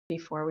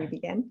before we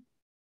begin?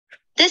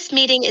 This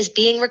meeting is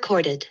being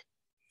recorded.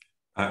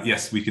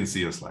 Yes, we can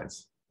see your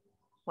slides.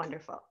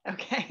 Wonderful.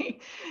 Okay.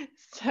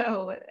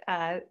 So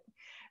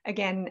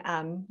again,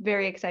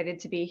 very excited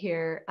to be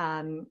here.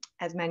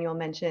 As Manuel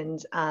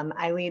mentioned,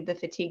 I lead the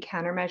Fatigue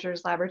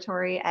Countermeasures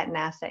Laboratory at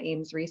NASA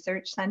Ames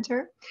Research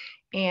Center.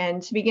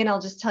 And to begin, I'll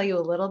just tell you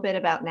a little bit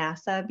about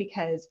NASA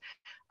because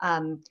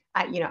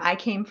I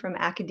came from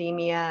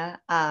academia.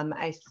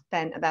 I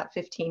spent about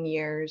 15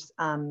 years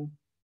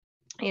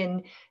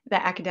in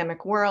the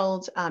academic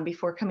world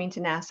before coming to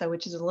NASA,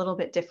 which is a little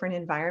bit different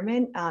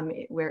environment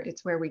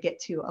where we get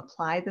to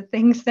apply the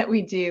things that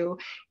we do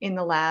in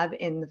the lab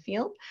in the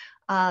field.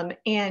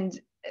 And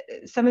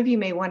some of you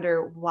may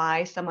wonder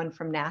why someone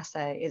from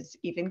NASA is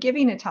even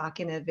giving a talk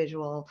in a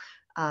visual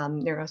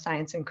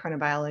neuroscience and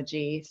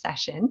chronobiology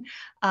session.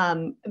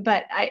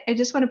 But I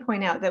just want to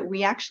point out that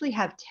we actually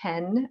have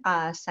 10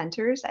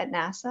 centers at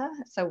NASA.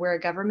 So we're a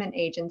government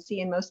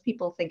agency, and most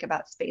people think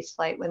about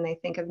spaceflight when they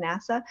think of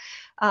NASA.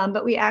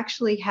 But we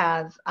actually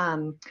have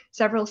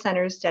several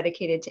centers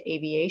dedicated to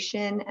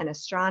aviation and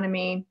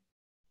astronomy,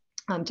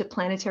 to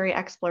planetary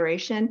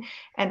exploration.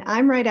 And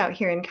I'm right out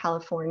here in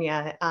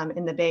California,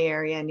 in the Bay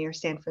Area near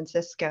San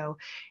Francisco.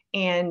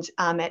 And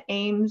at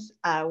Ames,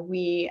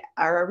 we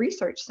are a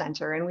research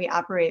center, and we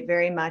operate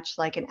very much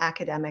like an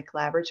academic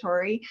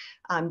laboratory,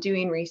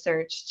 doing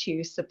research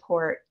to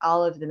support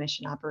all of the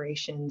mission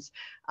operations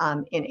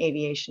in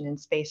aviation and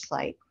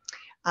spaceflight.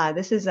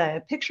 This is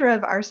a picture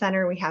of our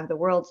center. We have the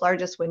world's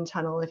largest wind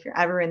tunnel. If you're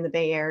ever in the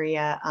Bay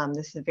Area,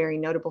 this is a very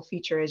notable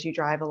feature as you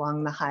drive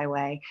along the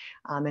highway.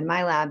 And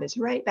my lab is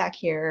right back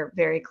here,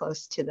 very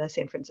close to the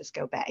San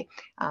Francisco Bay.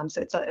 So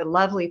it's a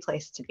lovely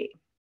place to be.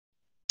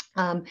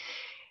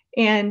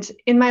 And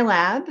in my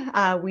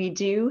lab, we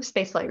do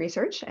spaceflight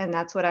research, and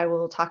that's what I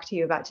will talk to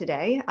you about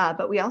today.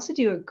 But we also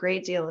do a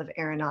great deal of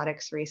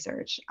aeronautics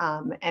research.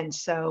 And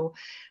so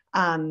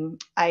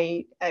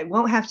I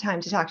won't have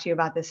time to talk to you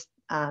about this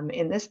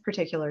in this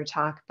particular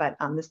talk, but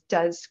this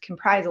does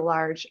comprise a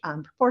large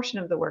proportion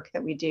of the work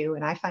that we do,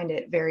 and I find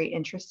it very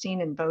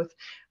interesting, and both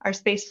our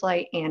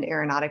spaceflight and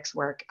aeronautics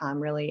work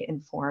really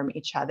inform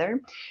each other.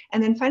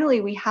 And then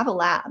finally, we have a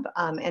lab,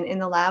 and in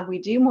the lab we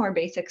do more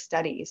basic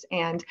studies,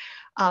 and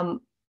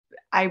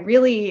I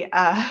really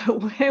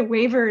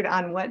wavered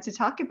on what to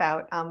talk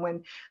about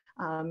when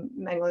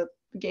Manuel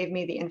gave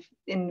me the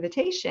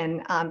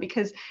invitation,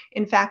 because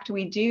in fact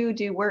we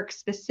do work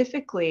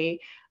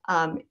specifically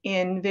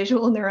in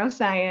visual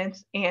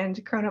neuroscience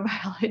and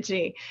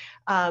chronobiology.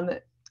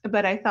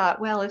 But I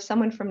thought, well, if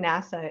someone from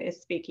NASA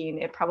is speaking,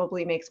 it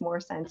probably makes more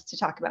sense to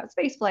talk about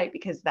spaceflight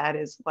because that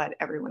is what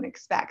everyone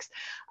expects.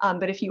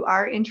 But if you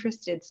are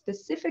interested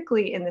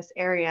specifically in this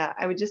area,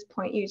 I would just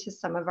point you to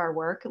some of our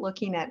work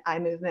looking at eye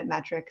movement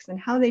metrics and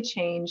how they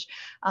change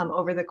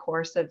over the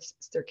course of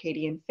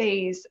circadian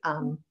phase,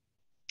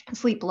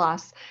 sleep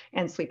loss,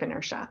 and sleep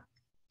inertia.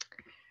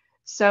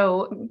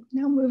 So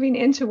now moving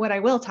into what I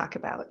will talk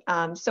about.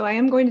 So I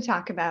am going to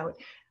talk about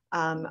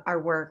our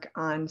work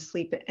on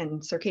sleep and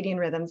circadian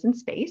rhythms in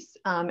space.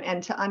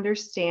 And to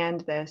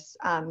understand this,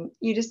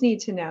 you just need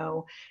to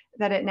know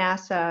that at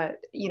NASA,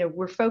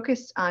 we're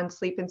focused on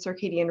sleep and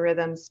circadian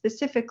rhythms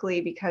specifically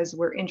because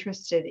we're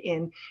interested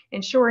in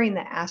ensuring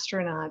that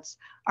astronauts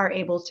are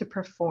able to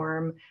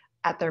perform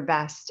at their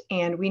best.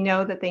 And we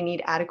know that they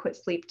need adequate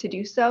sleep to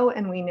do so,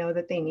 and we know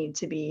that they need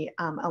to be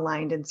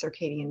aligned in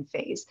circadian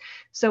phase.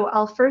 So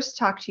I'll first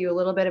talk to you a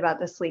little bit about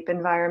the sleep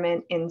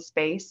environment in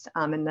space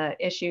and the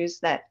issues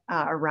that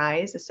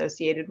arise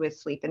associated with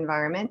sleep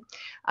environment.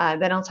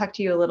 Then I'll talk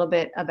to you a little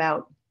bit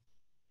about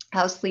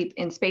how sleep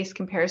in space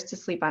compares to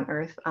sleep on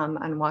Earth,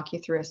 and walk you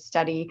through a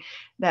study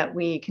that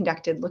we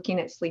conducted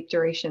looking at sleep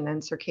duration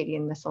and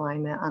circadian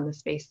misalignment on the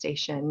space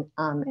station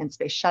and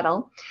space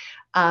shuttle.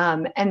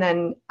 And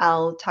then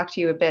I'll talk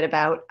to you a bit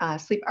about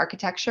sleep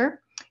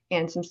architecture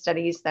and some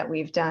studies that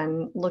we've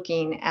done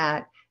looking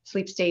at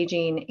sleep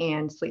staging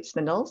and sleep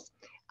spindles.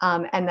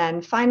 And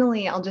then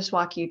finally, I'll just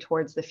walk you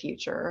towards the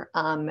future.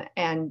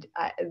 And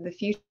the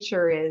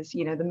future is,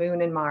 the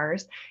moon and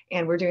Mars,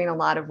 and we're doing a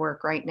lot of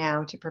work right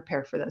now to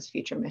prepare for those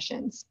future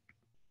missions.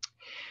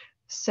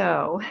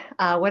 So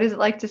what is it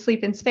like to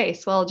sleep in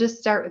space? Well, I'll just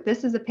start with,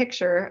 this is a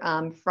picture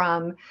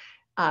from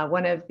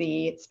one of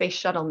the space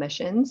shuttle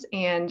missions.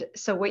 And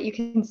so what you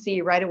can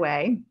see right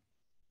away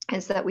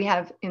is that we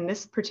have, in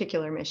this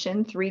particular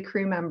mission, 3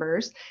 crew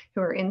members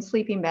who are in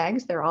sleeping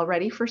bags. They're all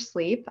ready for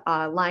sleep,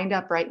 lined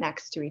up right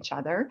next to each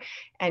other.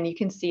 And you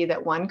can see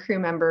that one crew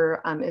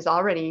member is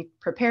already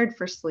prepared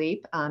for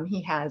sleep.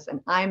 He has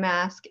an eye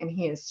mask, and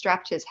he has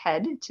strapped his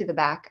head to the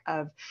back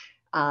of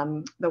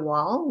the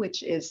wall,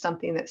 which is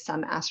something that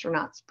some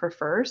astronauts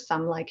prefer.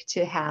 Some like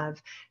to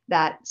have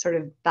that sort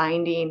of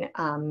binding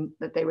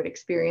that they would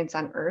experience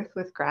on Earth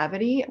with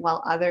gravity,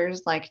 while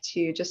others like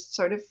to just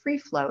sort of free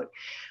float.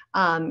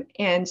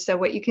 And so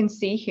what you can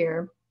see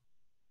here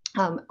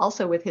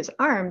also with his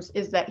arms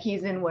is that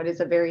he's in what is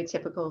a very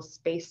typical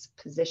space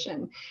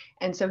position.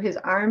 And so his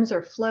arms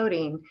are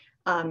floating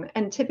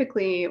And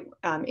typically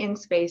in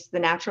space, the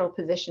natural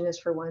position is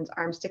for one's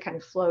arms to kind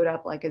of float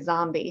up like a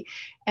zombie.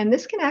 And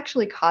this can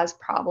actually cause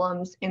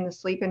problems in the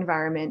sleep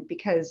environment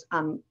because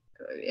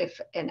if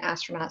an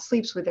astronaut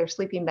sleeps with their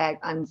sleeping bag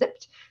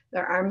unzipped,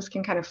 their arms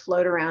can kind of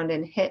float around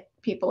and hit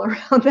people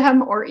around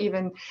them or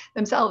even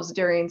themselves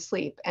during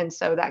sleep. And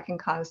so that can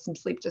cause some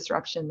sleep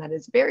disruption that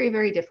is very,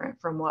 very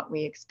different from what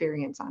we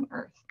experience on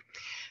Earth.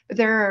 But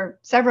there are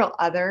several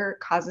other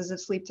causes of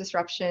sleep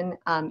disruption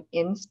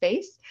in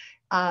space.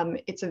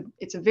 It's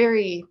a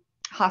very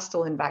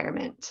hostile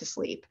environment to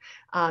sleep.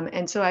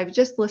 And so I've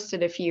just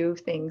listed a few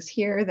things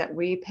here that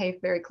we pay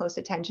very close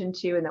attention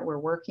to and that we're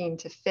working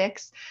to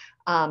fix.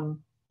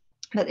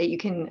 That you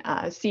can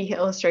see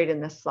illustrated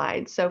in this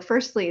slide. So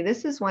firstly,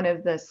 this is one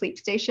of the sleep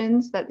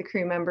stations that the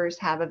crew members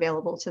have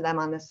available to them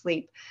on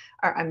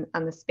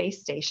the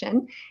space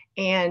station.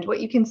 And what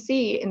you can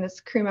see in this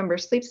crew member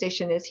sleep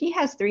station is he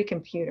has 3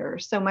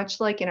 computers. So much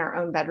like in our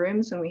own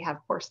bedrooms when we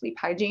have poor sleep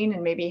hygiene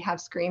and maybe have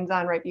screens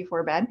on right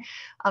before bed,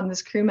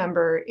 this crew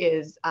member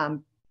is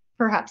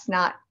perhaps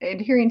not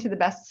adhering to the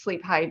best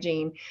sleep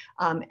hygiene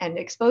and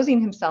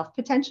exposing himself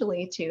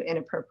potentially to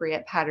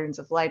inappropriate patterns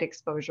of light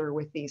exposure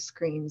with these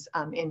screens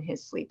in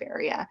his sleep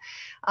area.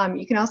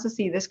 You can also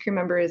see this crew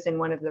member is in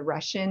one of the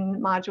Russian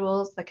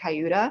modules, the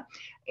Kayuta.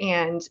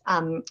 And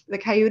the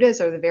Kayutas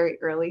are the very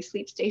early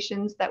sleep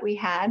stations that we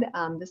had.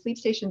 The sleep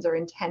stations are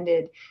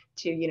intended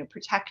to,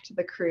 protect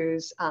the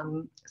crew's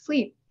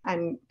sleep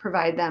and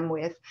provide them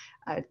with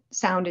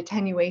sound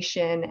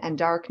attenuation and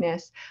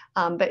darkness.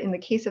 But in the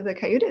case of the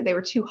Kayuta, they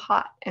were too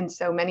hot. And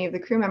so many of the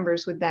crew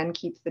members would then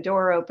keep the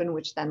door open,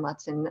 which then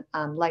lets in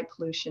light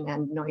pollution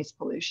and noise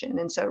pollution.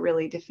 And so it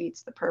really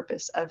defeats the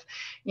purpose of,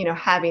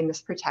 having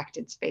this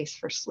protected space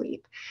for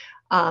sleep.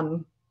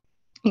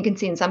 You can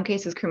see in some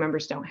cases, crew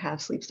members don't have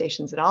sleep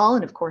stations at all.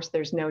 And of course,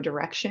 there's no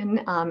direction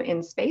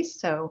in space.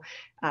 So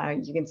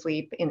you can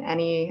sleep in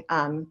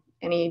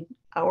any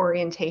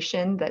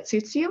orientation that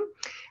suits you.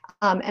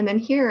 And then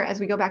here, as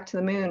we go back to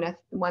the moon,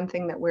 one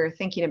thing that we're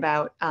thinking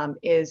about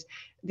is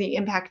the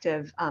impact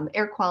of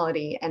air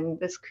quality. And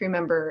this crew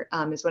member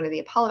is one of the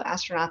Apollo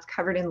astronauts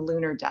covered in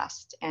lunar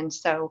dust. And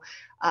so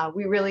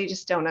we really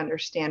just don't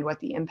understand what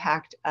the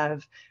impact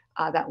of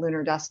that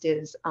lunar dust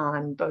is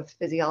on both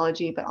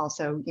physiology, but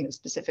also,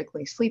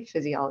 specifically sleep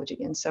physiology.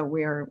 And so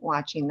we're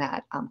watching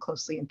that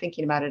closely and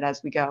thinking about it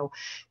as we go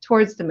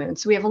towards the moon.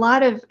 So we have a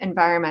lot of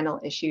environmental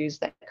issues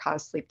that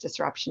cause sleep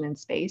disruption in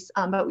space,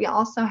 but we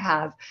also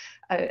have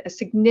a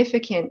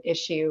significant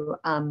issue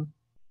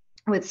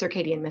with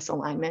circadian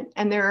misalignment.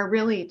 And there are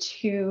really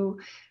 2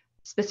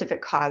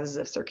 specific causes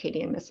of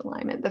circadian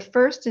misalignment. The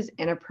first is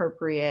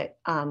inappropriate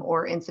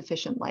or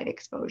insufficient light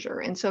exposure.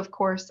 And so, of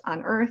course,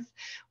 on Earth,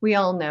 we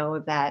all know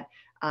that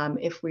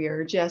if we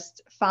are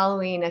just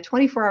following a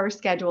 24-hour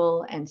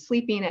schedule and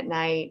sleeping at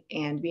night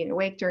and being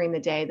awake during the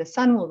day, the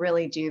sun will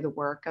really do the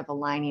work of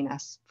aligning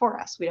us for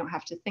us. We don't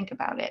have to think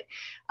about it.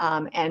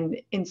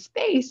 And in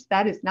space,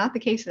 that is not the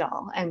case at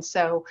all. And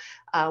so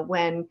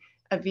when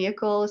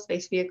a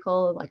space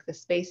vehicle like the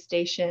space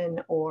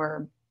station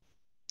or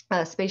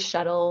a space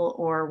shuttle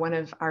or one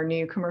of our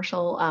new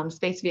commercial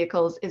space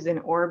vehicles is in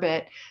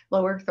orbit,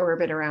 low Earth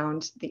orbit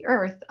around the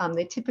Earth,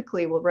 they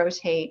typically will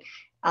rotate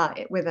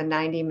with a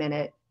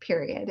 90-minute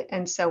period.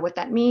 And so what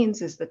that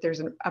means is that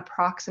there's an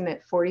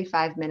approximate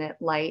 45-minute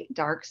light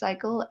dark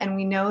cycle. And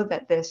we know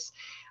that this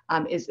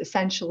is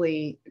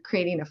essentially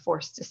creating a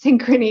forced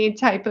asynchrony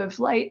type of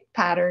light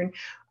pattern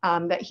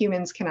that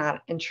humans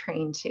cannot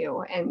entrain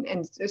to.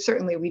 And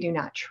certainly we do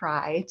not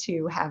try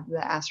to have the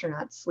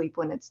astronauts sleep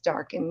when it's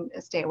dark and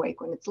stay awake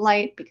when it's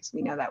light, because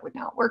we know that would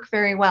not work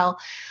very well.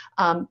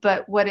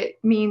 But what it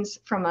means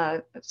from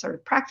a sort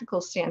of practical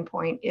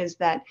standpoint is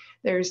that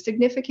there's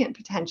significant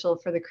potential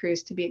for the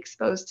crews to be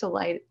exposed to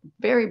light,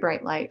 very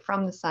bright light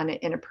from the sun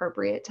at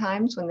inappropriate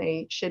times when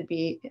they should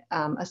be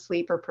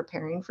asleep or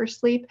preparing for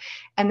sleep,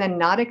 and then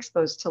not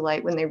exposed to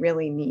light when they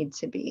really need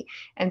to be.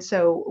 And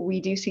so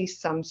we do see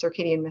some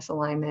circadian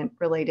misalignment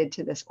related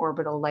to this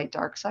orbital light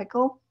dark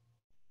cycle.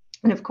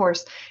 And of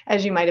course,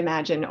 as you might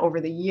imagine, over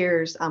the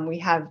years, we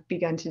have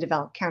begun to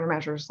develop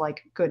countermeasures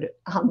like good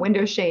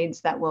window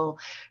shades that will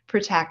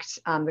protect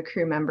the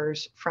crew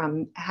members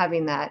from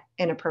having that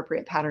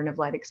inappropriate pattern of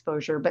light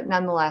exposure. But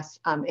nonetheless,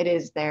 it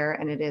is there,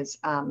 and it is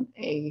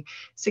a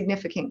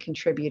significant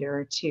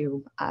contributor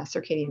to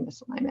circadian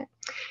misalignment.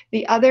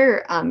 The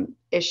other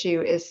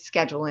issue is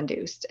schedule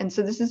induced. And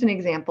so this is an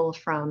example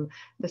from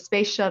the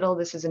space shuttle.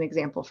 This is an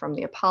example from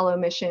the Apollo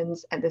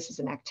missions. And this is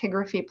an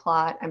actigraphy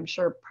plot. I'm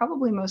sure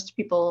probably most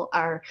people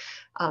are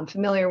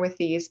familiar with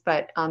these,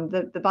 but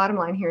the bottom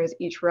line here is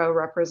each row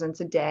represents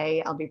a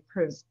day. I'll be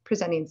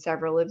presenting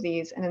several of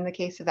these. And in the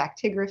case of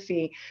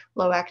actigraphy,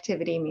 low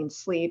activity means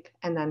sleep,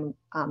 and then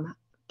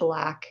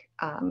black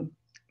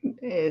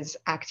is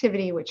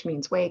activity, which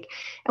means wake.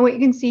 And what you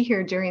can see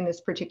here during this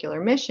particular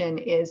mission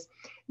is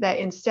that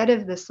instead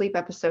of the sleep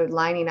episode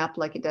lining up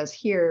like it does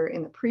here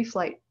in the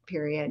pre-flight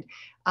period,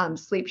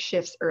 sleep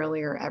shifts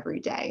earlier every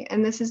day.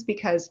 And this is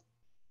because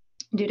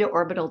due to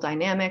orbital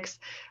dynamics,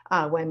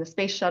 when the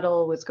space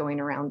shuttle was going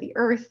around the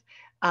Earth,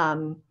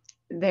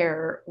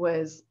 there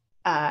was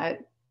a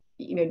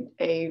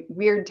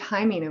weird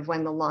timing of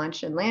when the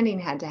launch and landing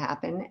had to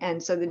happen.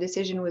 And so the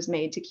decision was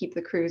made to keep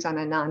the crews on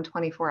a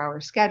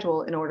non-24-hour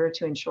schedule in order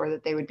to ensure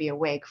that they would be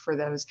awake for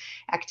those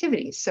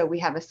activities. So we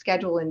have a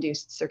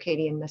schedule-induced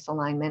circadian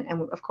misalignment.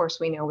 And of course,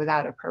 we know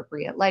without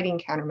appropriate lighting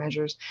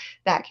countermeasures,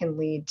 that can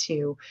lead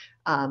to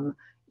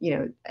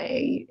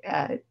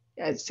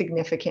a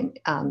significant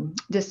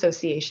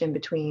dissociation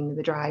between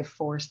the drive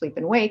for sleep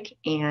and wake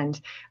and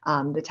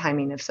the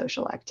timing of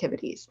social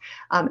activities.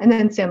 And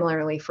then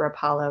similarly for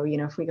Apollo,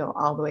 if we go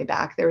all the way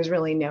back, there was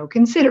really no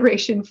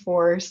consideration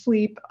for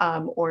sleep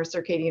or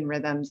circadian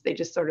rhythms. They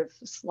just sort of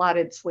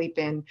slotted sleep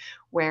in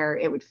where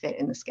it would fit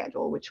in the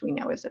schedule, which we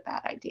know is a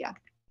bad idea.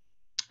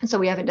 And so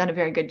we haven't done a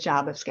very good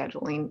job of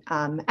scheduling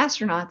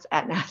astronauts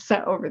at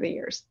NASA over the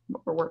years.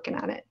 We're working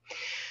on it.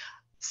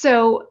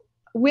 So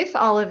with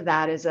all of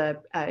that as a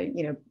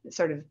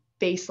sort of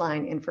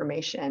baseline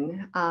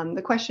information,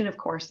 the question, of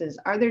course, is,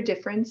 are there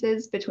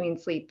differences between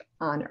sleep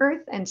on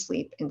Earth and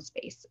sleep in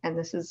space? And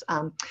this is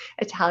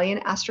Italian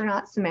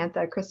astronaut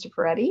Samantha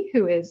Cristoforetti,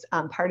 who is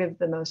part of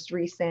the most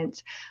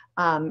recent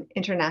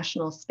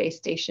International Space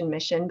Station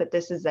mission, but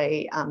this is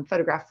a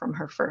photograph from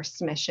her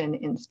first mission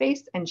in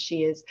space, and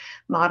she is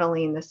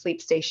modeling the sleep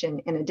station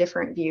in a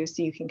different view,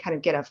 so you can kind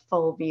of get a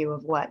full view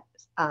of what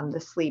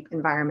the sleep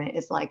environment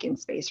is like in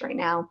space right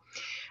now.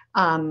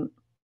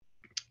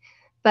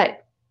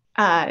 But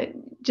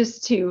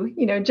just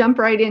to jump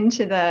right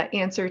into the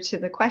answer to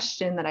the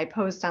question that I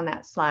posed on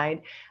that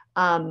slide,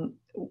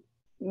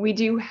 we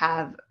do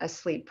have a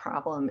sleep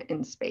problem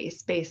in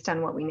space based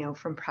on what we know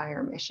from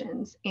prior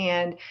missions.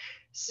 And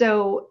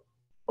so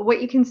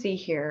what you can see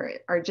here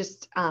are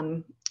just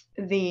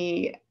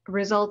the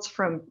results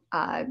from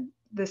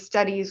the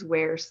studies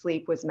where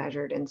sleep was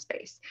measured in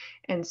space.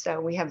 And so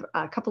we have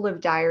a couple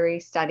of diary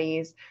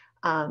studies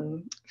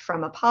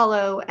from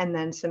Apollo, and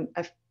then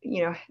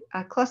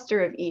a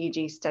cluster of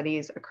EEG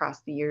studies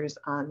across the years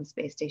on the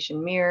Space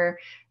Station Mir,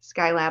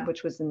 Skylab,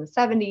 which was in the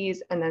 70s,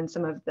 and then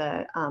some of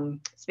the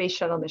space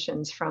shuttle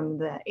missions from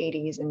the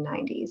 80s and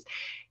 90s.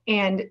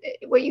 And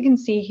what you can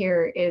see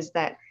here is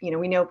that,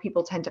 we know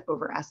people tend to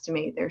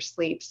overestimate their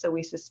sleep. So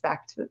we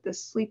suspect that the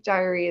sleep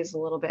diary is a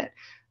little bit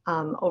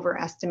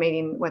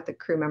overestimating what the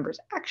crew members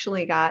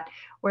actually got,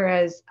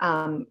 whereas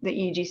the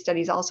EEG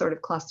studies all sort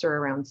of cluster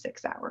around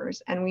 6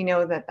 hours. And we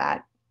know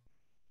that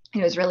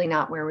is really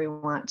not where we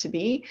want to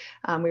be.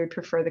 We would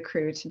prefer the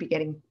crew to be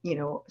getting,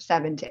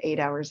 7 to 8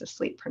 hours of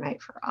sleep per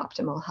night for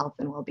optimal health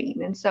and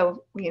well-being. And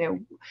so,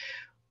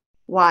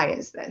 why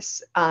is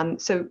this?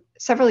 So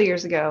several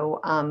years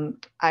ago,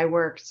 I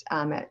worked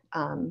at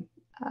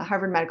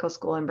Harvard Medical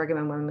School and Brigham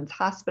and Women's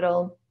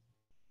Hospital,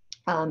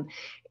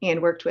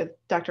 and worked with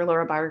Dr.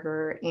 Laura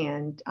Barger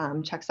and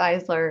Chuck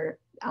Seisler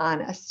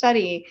on a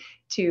study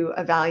to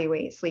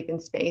evaluate sleep in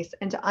space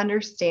and to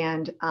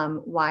understand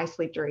why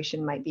sleep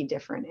duration might be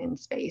different in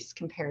space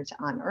compared to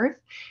on Earth.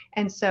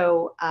 And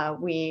so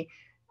we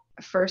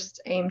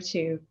first aim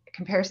to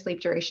compare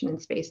sleep duration in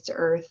space to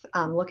Earth,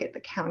 look at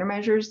the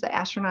countermeasures that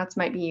astronauts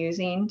might be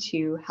using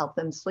to help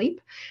them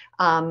sleep.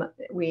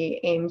 We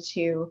aim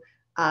to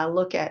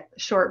look at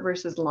short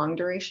versus long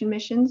duration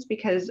missions,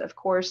 because of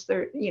course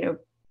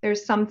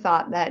there's some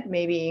thought that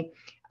maybe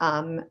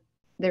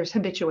there's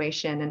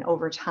habituation, and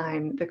over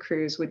time the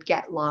crews would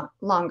get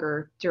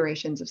longer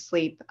durations of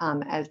sleep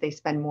as they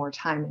spend more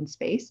time in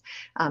space,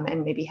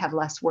 and maybe have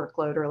less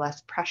workload or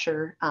less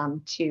pressure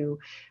on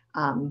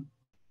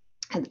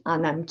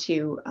them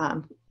to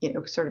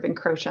sort of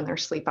encroach on their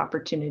sleep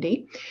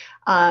opportunity.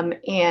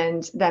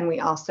 And then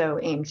we also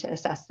aim to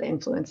assess the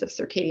influence of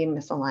circadian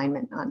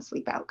misalignment on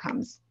sleep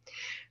outcomes.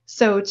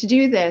 So to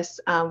do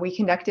this, we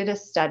conducted a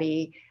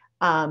study,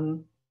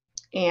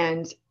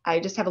 and I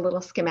just have a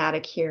little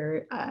schematic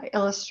here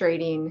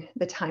illustrating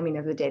the timing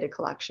of the data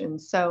collection.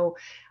 So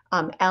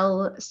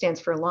L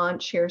stands for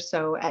launch here.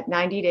 So at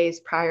 90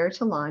 days prior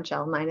to launch,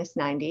 L minus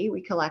 90,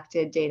 we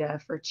collected data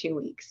for 2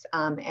 weeks.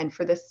 And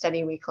for this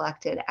study, we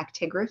collected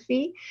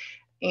actigraphy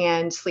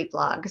and sleep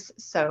logs.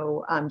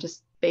 So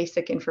just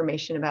basic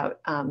information about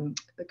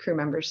the crew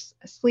members'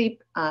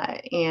 sleep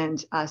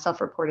and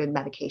self-reported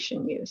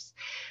medication use.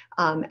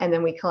 And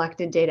then we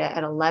collected data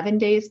at 11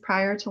 days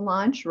prior to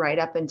launch, right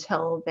up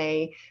until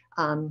they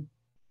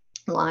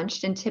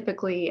launched. And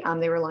typically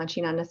they were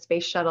launching on a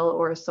space shuttle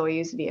or a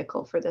Soyuz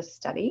vehicle for this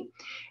study.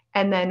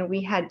 And then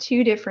we had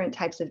 2 different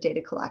types of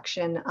data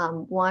collection.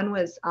 One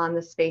was on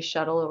the space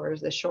shuttle, or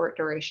the short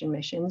duration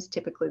missions.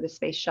 Typically the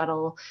space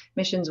shuttle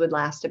missions would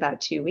last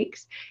about 2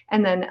 weeks.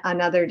 And then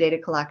another data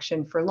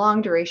collection for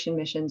long duration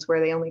missions,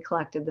 where they only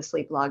collected the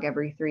sleep log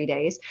every 3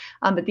 days.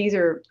 But these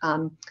are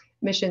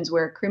missions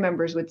where crew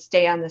members would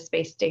stay on the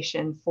space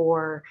station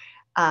for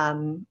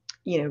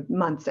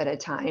months at a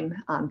time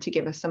to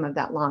give us some of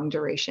that long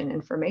duration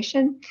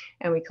information.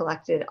 And we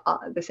collected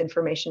this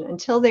information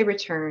until they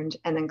returned,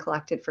 and then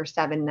collected for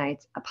 7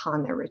 nights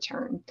upon their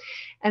return.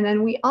 And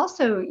then we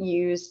also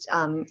used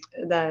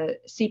the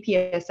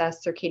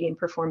CPSS circadian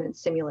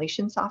performance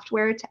simulation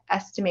software to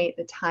estimate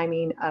the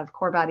timing of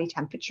core body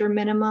temperature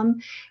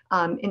minimum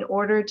in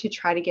order to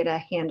try to get a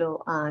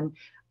handle on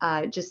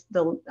just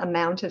the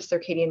amount of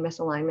circadian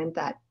misalignment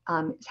that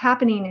is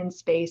happening in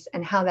space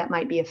and how that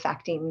might be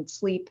affecting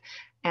sleep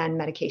and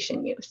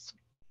medication use.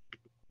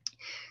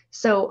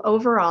 So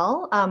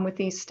overall, with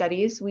these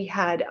studies, we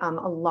had a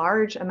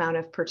large amount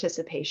of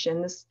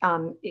participation. This,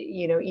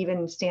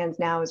 even stands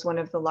now as one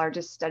of the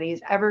largest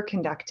studies ever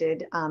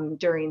conducted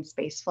during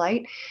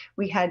spaceflight.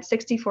 We had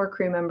 64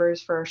 crew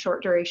members for our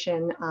short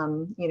duration,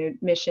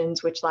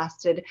 missions, which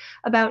lasted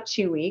about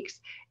 2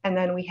 weeks. And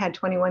then we had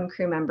 21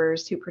 crew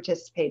members who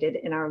participated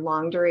in our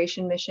long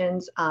duration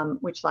missions,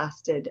 which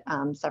lasted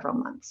several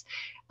months.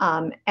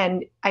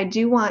 And I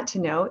do want to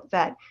note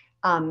that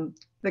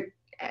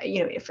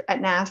if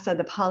at NASA,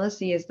 the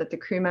policy is that the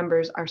crew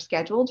members are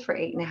scheduled for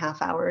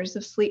 8.5 hours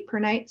of sleep per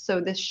night. So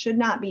this should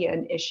not be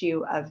an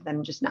issue of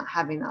them just not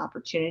having the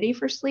opportunity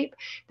for sleep.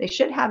 They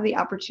should have the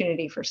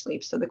opportunity for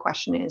sleep. So the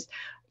question is,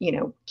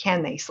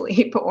 can they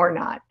sleep or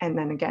not? And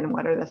then again,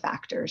 what are the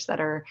factors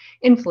that are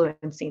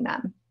influencing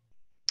them?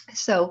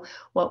 So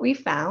what we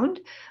found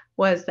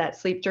was that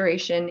sleep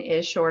duration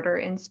is shorter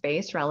in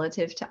space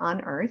relative to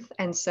on Earth.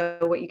 And so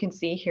what you can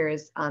see here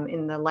is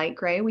in the light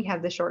gray, we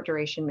have the short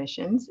duration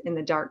missions. In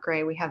the dark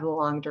gray, we have the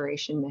long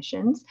duration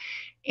missions.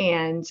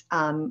 And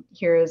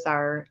here is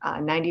our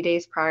 90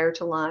 days prior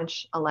to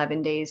launch,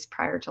 11 days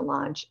prior to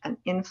launch, and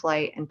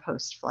in-flight and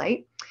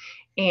post-flight.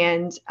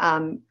 And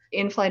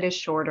in-flight is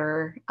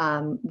shorter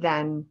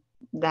than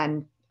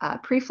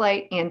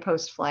pre-flight and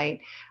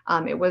post-flight.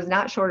 It was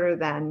not shorter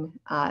than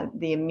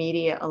the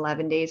immediate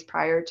 11 days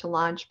prior to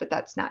launch, but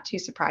that's not too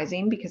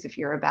surprising because if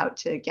you're about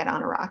to get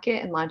on a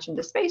rocket and launch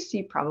into space,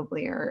 you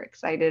probably are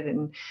excited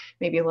and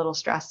maybe a little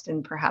stressed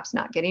and perhaps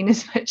not getting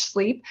as much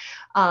sleep.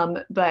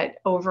 But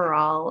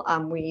overall,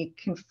 we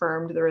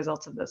confirmed the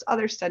results of those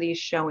other studies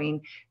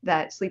showing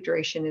that sleep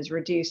duration is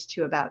reduced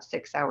to about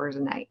 6 hours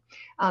a night.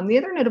 The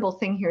other notable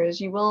thing here is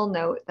you will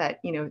note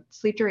that,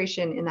 sleep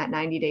duration in that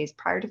 90 days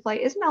prior to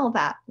flight isn't all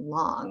that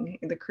long.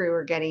 The crew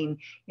are getting,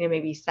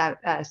 maybe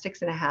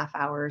 6.5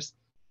 hours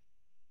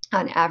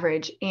on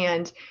average.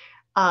 And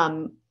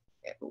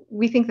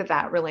we think that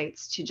that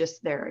relates to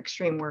just their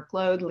extreme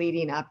workload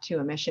leading up to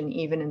a mission,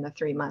 even in the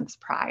 3 months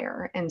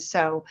prior. And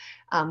so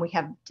we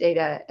have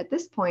data at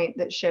this point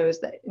that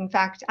shows that, in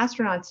fact,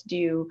 astronauts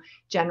do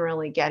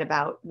generally get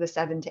about the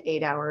 7 to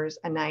 8 hours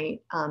a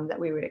night that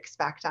we would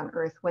expect on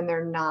Earth when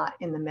they're not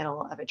in the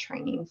middle of a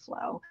training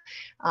flow.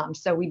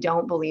 So we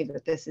don't believe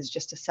that this is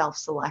just a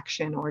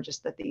self-selection or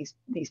just that these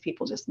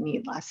people just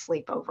need less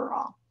sleep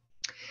overall.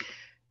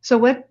 So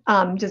what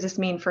does this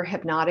mean for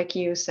hypnotic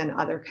use and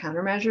other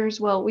countermeasures?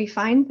 Well, we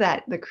find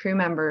that the crew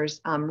members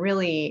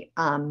really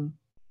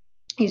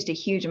used a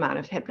huge amount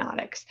of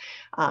hypnotics.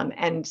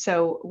 And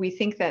so we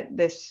think that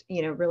this,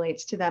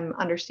 relates to them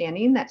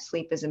understanding that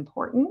sleep is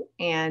important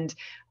and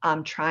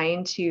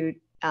trying to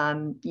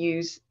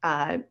use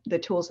the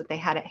tools that they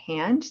had at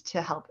hand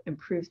to help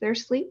improve their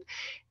sleep.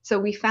 So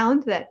we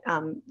found that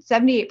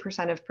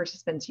 78% of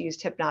participants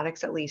used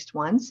hypnotics at least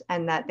once,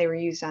 and that they were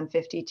used on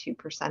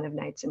 52% of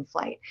nights in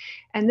flight.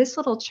 And this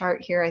little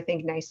chart here, I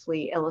think,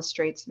 nicely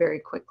illustrates very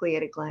quickly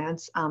at a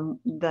glance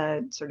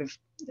the sort of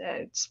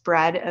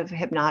spread of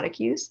hypnotic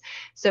use.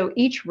 So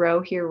each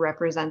row here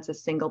represents a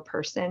single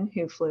person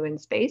who flew in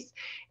space,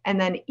 and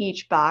then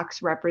each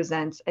box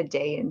represents a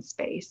day in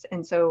space.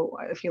 And so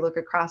if you look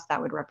across,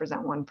 that would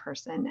represent one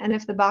person. And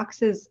if the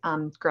box is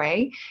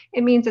gray,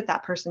 it means that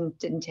that person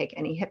didn't take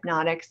any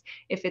hypnotics.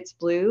 If it's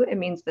blue, it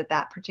means that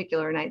that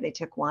particular night they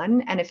took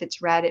one. And if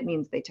it's red, it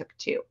means they took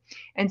two.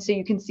 And so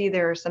you can see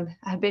there are some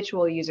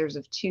habitual users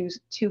of two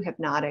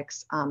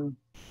hypnotics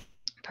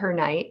per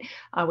night,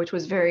 which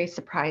was very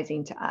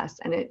surprising to us.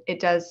 And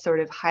it does sort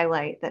of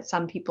highlight that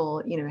some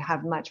people,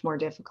 have much more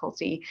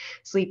difficulty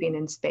sleeping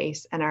in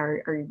space and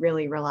are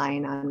really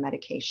relying on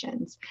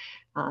medications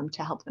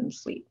to help them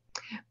sleep.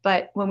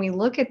 But when we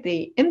look at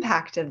the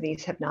impact of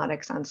these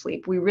hypnotics on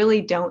sleep, we really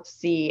don't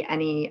see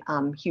any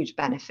huge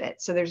benefit.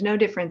 So there's no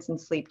difference in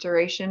sleep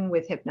duration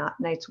with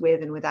nights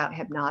with and without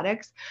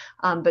hypnotics,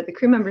 but the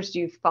crew members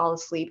do fall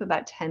asleep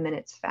about 10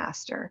 minutes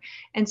faster.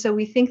 And so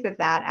we think that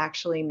that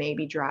actually may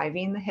be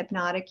driving the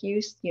hypnotic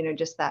use,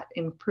 just that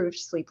improved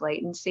sleep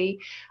latency.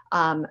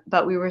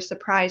 But we were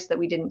surprised that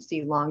we didn't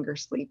see longer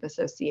sleep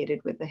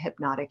associated with the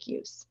hypnotic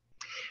use.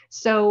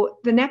 So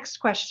the next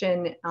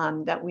question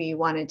that we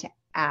wanted to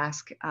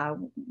ask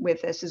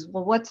with this is,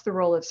 well, what's the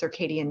role of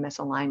circadian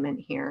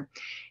misalignment here?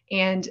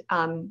 And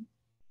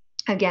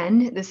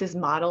again, this is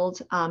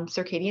modeled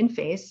circadian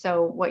phase.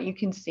 So what you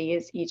can see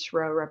is each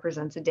row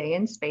represents a day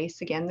in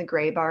space. Again, the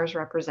gray bars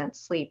represent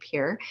sleep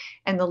here,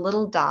 and the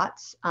little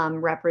dots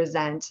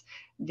represent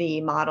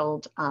the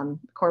modeled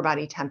core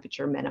body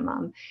temperature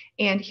minimum.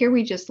 And here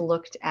we just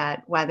looked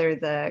at whether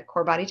the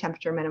core body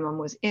temperature minimum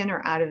was in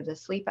or out of the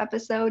sleep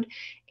episode,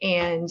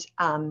 and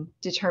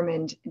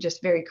determined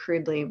just very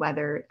crudely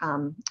whether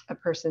a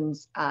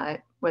person's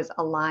was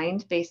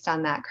aligned based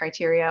on that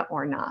criteria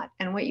or not.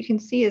 And what you can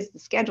see is the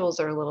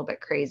schedules are a little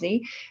bit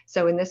crazy.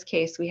 So in this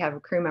case, we have a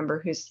crew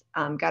member who's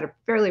got a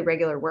fairly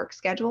regular work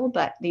schedule,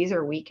 but these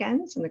are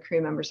weekends, and the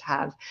crew members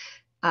have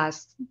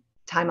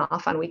time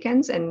off on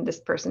weekends, and this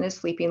person is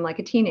sleeping like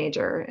a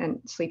teenager and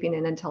sleeping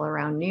in until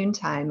around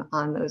noontime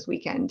on those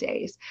weekend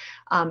days.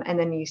 And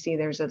then you see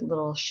there's a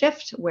little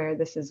shift where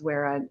this is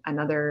where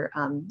another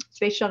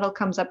space shuttle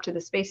comes up to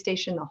the space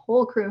station. The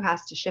whole crew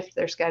has to shift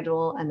their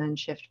schedule and then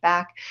shift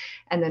back.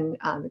 And then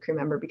the crew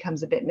member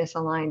becomes a bit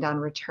misaligned on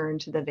return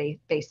to the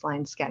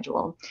baseline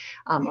schedule.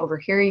 Over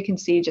here, you can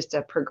see just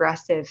a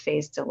progressive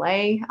phase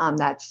delay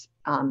that's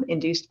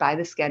induced by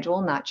the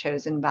schedule, not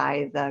chosen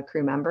by the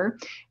crew member,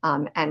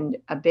 and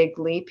a big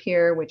leap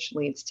here, which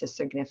leads to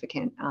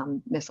significant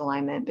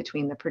misalignment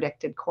between the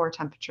predicted core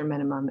temperature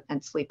minimum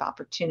and sleep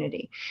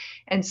opportunity.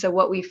 And so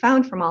what we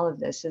found from all of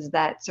this is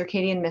that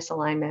circadian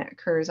misalignment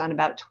occurs on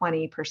about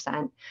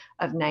 20%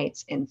 of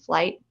nights in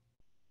flight,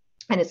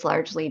 and it's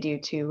largely due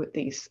to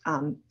these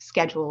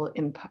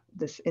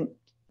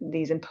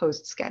these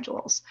imposed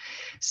schedules.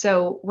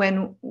 So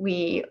when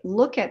we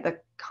look at the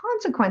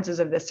consequences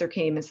of this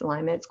circadian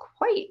misalignment, it's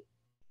quite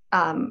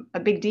a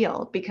big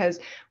deal, because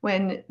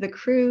when the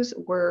crews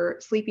were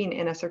sleeping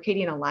in a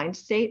circadian aligned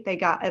state, they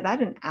got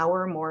about an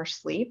hour more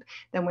sleep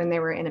than when they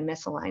were in a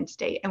misaligned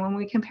state. And when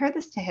we compare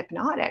this to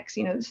hypnotics,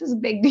 this is a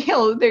big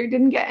deal. They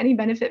didn't get any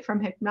benefit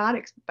from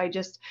hypnotics by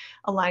just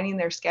aligning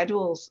their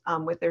schedules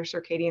with their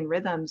circadian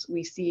rhythms.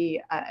 We see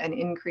an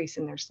increase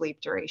in their sleep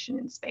duration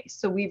in space.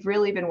 So we've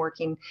really been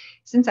working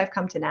since I've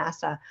come to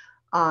NASA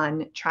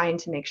on trying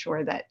to make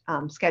sure that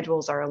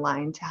schedules are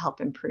aligned to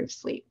help improve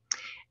sleep.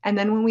 And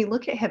then when we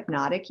look at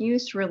hypnotic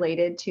use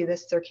related to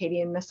this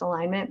circadian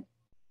misalignment,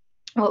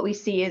 what we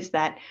see is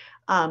that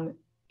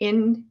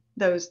in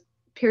those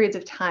periods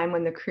of time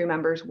when the crew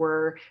members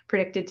were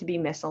predicted to be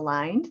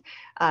misaligned,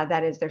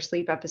 that is, their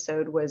sleep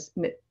episode was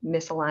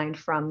misaligned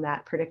from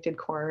that predicted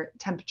core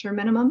temperature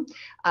minimum,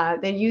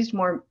 they used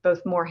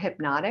both more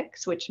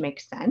hypnotics, which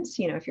makes sense.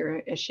 If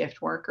you're a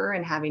shift worker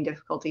and having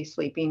difficulty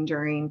sleeping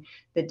during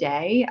the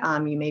day,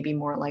 you may be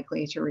more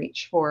likely to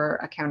reach for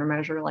a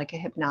countermeasure like a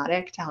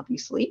hypnotic to help you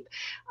sleep.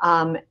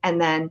 And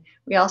then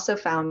we also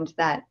found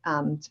that,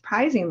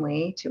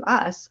 surprisingly to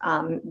us,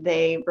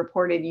 they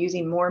reported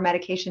using more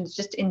medications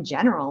just in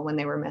general when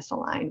they were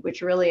misaligned,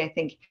 which really, I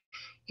think,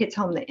 hits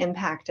home the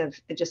impact of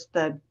just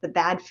the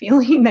bad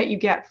feeling that you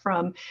get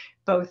from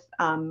both,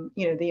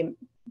 the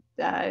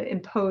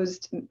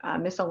imposed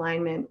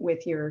misalignment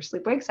with your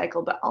sleep-wake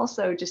cycle, but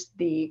also just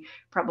the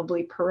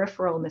probably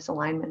peripheral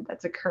misalignment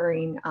that's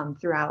occurring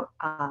throughout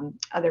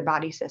other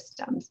body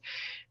systems.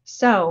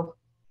 So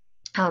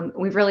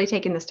we've really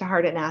taken this to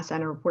heart at NASA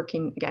and are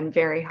working, again,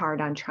 very hard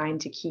on trying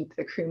to keep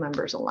the crew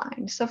members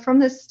aligned. So from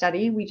this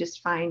study, we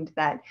just find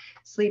that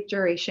sleep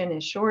duration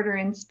is shorter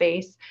in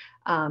space,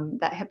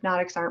 that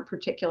hypnotics aren't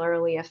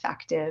particularly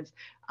effective.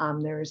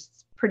 There's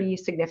pretty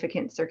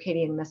significant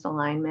circadian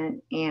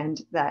misalignment, and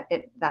that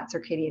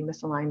circadian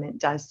misalignment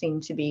does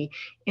seem to be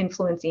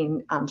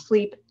influencing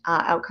sleep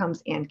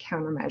outcomes and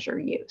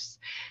countermeasure use.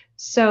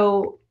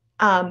 So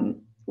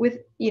with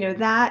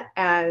that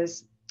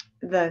as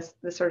the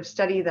sort of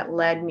study that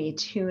led me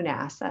to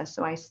NASA.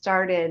 So I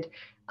started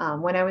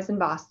when I was in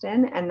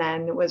Boston, and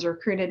then was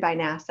recruited by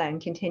NASA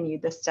and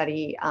continued the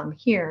study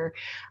here.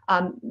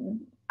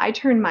 I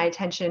turned my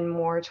attention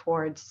more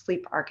towards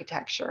sleep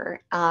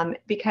architecture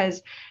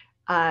because,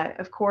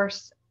 of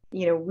course,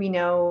 we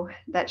know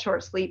that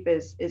short sleep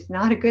is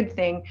not a good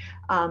thing,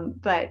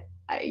 but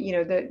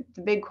the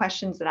big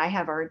questions that I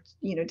have are,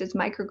 does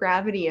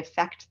microgravity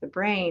affect the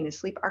brain? Is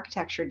sleep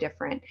architecture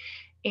different?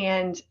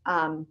 And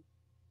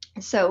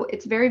so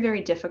it's very,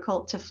 very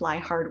difficult to fly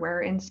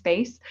hardware in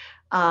space.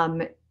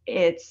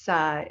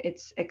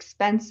 It's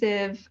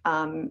expensive.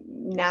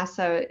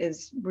 NASA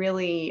is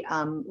really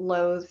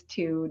loath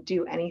to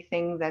do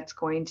anything that's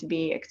going to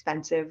be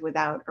expensive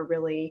without a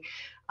really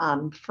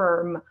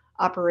firm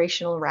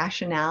operational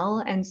rationale.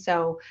 And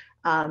so,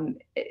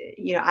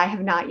 I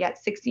have not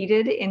yet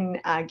succeeded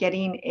in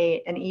getting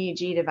an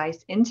EEG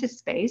device into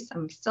space.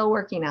 I'm still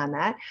working on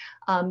that.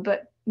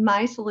 But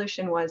my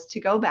solution was to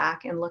go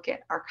back and look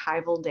at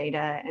archival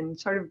data and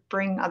sort of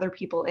bring other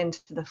people into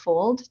the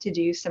fold to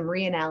do some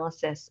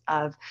reanalysis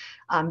of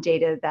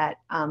data that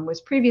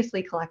was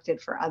previously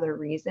collected for other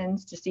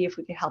reasons, to see if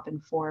we could help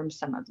inform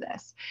some of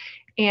this.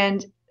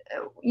 And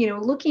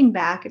looking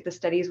back at the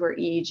studies where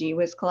EEG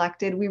was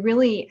collected, we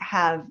really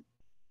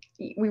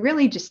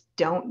just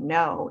don't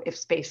know if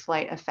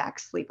spaceflight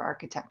affects sleep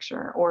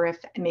architecture, or if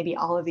maybe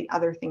all of the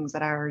other things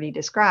that I already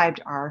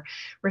described are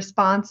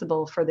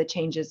responsible for the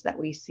changes that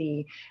we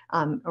see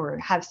or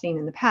have seen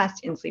in the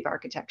past in sleep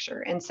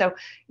architecture. And so,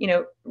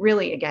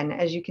 really, again,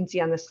 as you can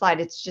see on the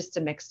slide, it's just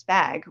a mixed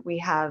bag. We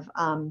have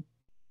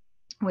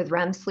with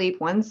REM sleep.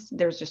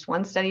 There's just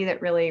one study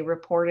that really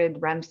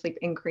reported REM sleep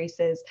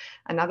increases.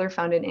 Another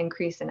found an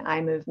increase in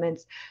eye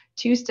movements.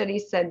 2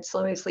 studies said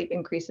slow wave sleep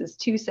increases.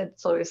 2 said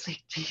slow wave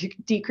sleep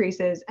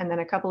decreases. And then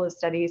a couple of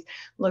studies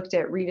looked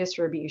at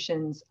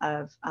redistributions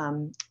of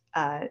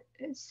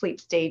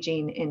sleep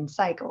staging in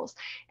cycles.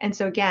 And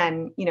so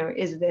again,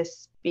 is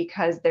this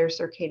because they're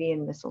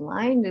circadian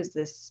misaligned? Is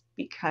this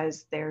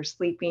because they're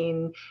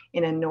sleeping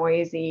in a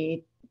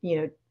noisy,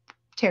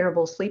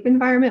 terrible sleep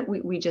environment?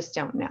 We just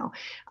don't know.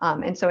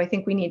 And so I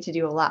think we need to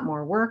do a lot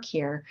more work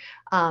here.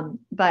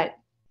 But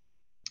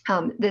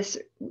this,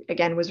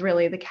 again, was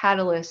really the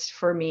catalyst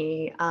for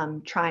me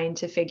trying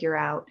to figure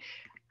out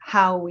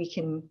how we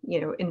can,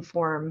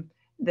 inform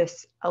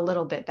this a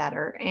little bit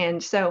better.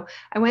 And so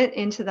I went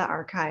into the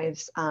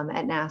archives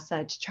at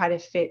NASA to try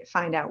to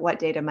find out what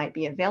data might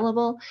be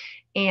available.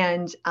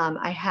 And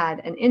I had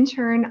an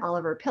intern,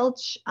 Oliver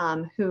Pilch,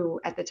 who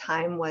at the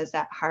time was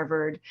at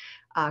Harvard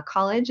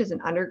College as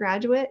an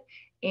undergraduate.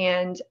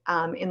 And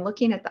in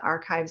looking at the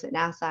archives at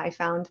NASA, I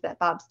found that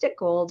Bob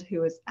Stickgold,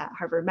 who was at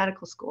Harvard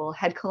Medical School,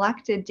 had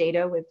collected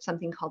data with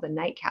something called a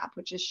nightcap,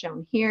 which is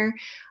shown here,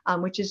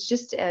 which is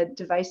just a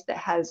device that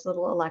has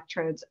little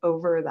electrodes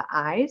over the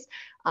eyes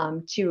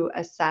to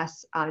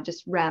assess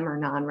just REM or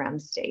non-REM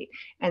state.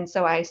 And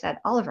so I said,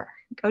 Oliver,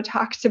 go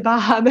talk to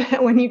Bob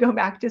when you go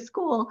back to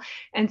school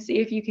and see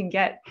if you can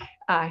get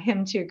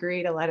him to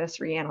agree to let us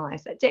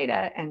reanalyze that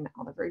data. And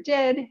Oliver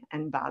did,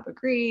 and Bob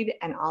agreed,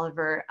 and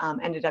Oliver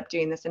ended up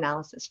doing this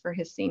analysis for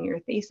his senior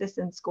thesis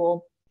in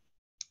school.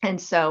 And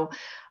so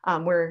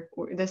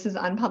this is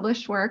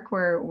unpublished work.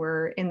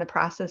 We're in the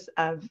process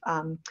of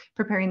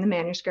preparing the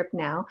manuscript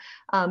now.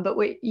 But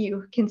what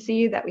you can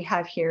see that we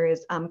have here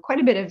is quite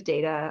a bit of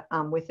data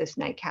with this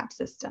nightcap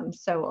system.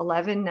 So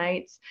 11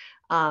 nights,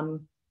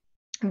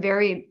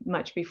 very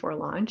much before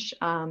launch,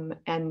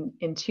 and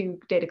in 2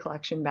 data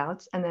collection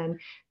bouts, and then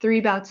 3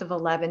 bouts of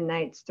 11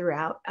 nights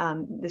throughout.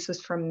 This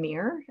was from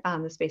Mir,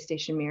 the space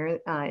station Mir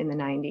in the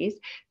 90s,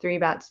 3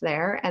 bouts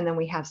there, and then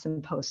we have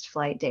some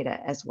post-flight data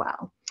as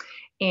well.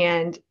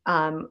 And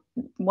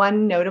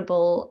one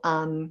notable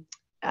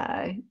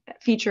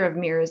feature of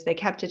Mir is they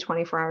kept a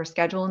 24-hour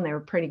schedule, and they were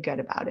pretty good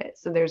about it.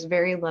 So there's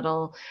very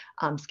little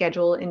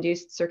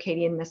schedule-induced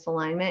circadian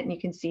misalignment, and you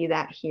can see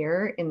that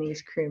here in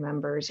these crew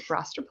members'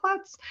 roster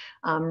plots.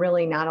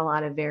 Really not a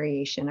lot of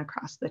variation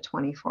across the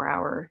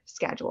 24-hour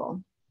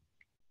schedule.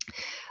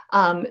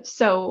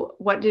 So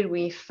what did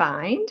we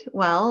find?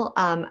 Well,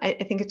 I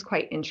think it's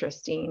quite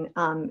interesting.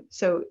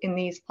 So in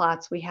these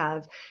plots, we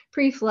have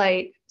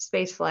pre-flight,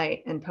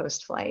 space-flight, and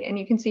post-flight. And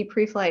you can see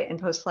pre-flight and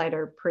post-flight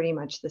are pretty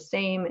much the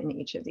same in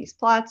each of these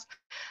plots.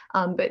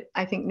 But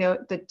I think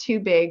note the 2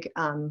 big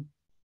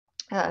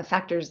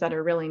factors that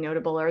are really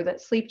notable are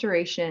that sleep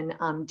duration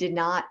did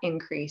not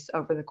increase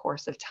over the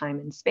course of time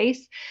and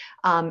space.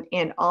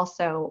 And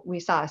also, we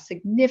saw a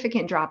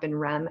significant drop in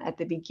REM at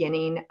the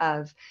beginning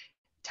of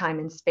time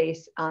and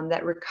space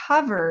that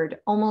recovered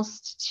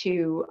almost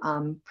to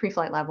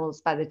pre-flight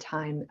levels by the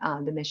time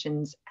the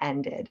missions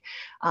ended.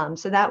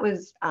 So that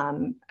was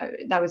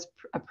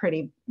a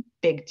pretty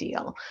big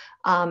deal.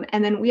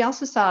 And then we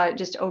also saw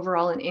just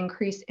overall an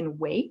increase in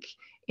wake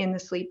in the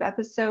sleep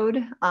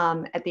episode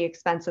at the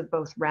expense of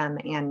both REM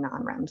and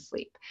non-REM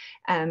sleep.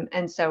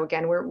 And so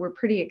again, we're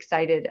pretty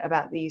excited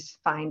about these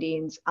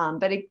findings,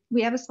 but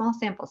we have a small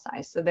sample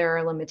size, so there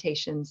are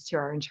limitations to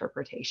our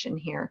interpretation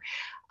here.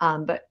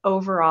 But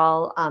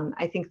overall,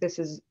 I think this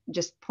is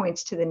just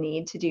points to the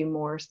need to do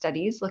more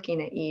studies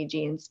looking at EEG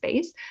in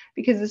space,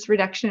 because this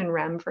reduction in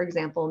REM, for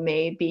example,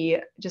 may be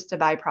just a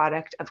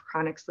byproduct of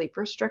chronic sleep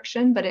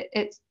restriction, but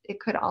it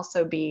could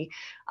also be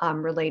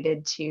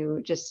related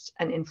to just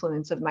an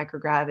influence of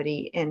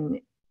microgravity in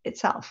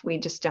itself. We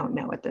just don't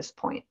know at this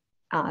point.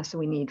 So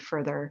we need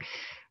further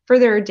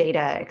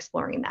data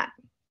exploring that.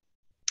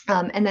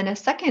 And then a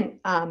second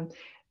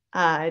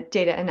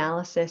data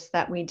analysis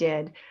that we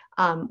did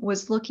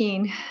was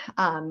looking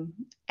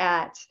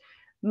at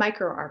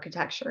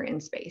microarchitecture in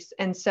space.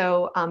 And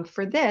so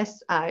for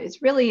this,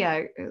 it's really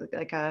a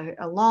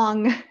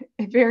long,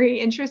 very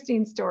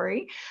interesting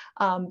story.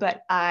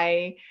 But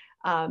I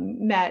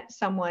met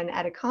someone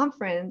at a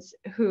conference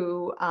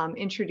who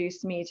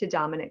introduced me to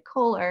Dominic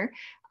Kohler,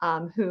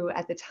 who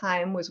at the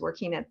time was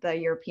working at the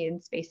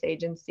European Space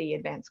Agency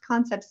Advanced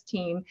Concepts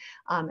team,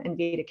 and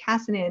Vita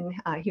Kassinen,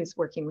 he was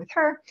working with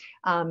her,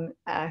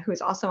 who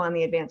is also on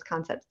the Advanced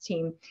Concepts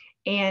team.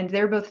 And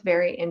they're both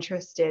very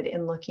interested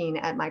in looking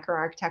at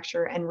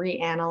microarchitecture and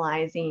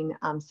reanalyzing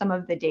some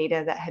of the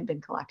data that had been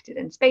collected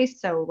in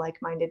space. So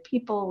like-minded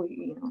people,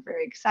 we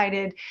very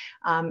excited.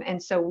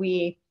 And so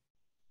we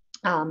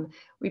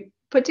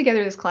put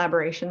together this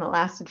collaboration that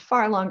lasted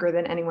far longer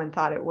than anyone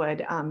thought it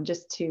would,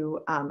 just to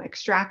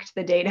extract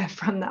the data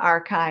from the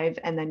archive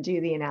and then do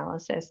the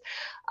analysis.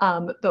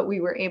 But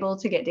we were able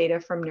to get data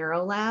from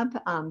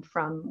NeuroLab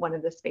from one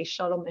of the space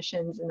shuttle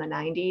missions in the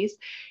 90s.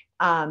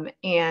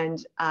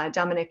 And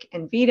Dominic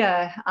and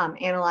Vita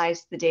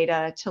analyzed the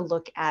data to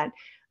look at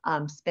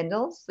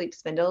sleep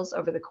spindles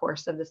over the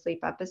course of the sleep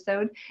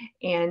episode,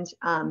 and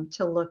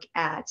to look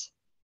at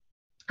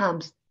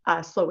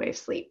slow wave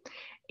sleep.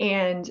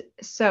 And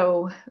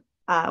so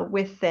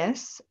with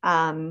this,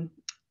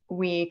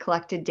 we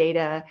collected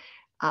data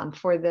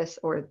for this,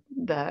 or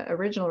the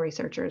original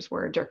researchers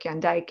were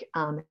Dirk-Jan Dijk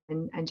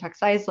and Chuck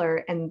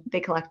Seisler, and they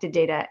collected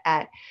data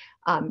at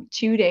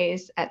 2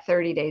 days at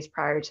 30 days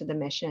prior to the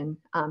mission,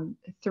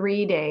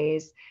 3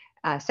 days,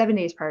 7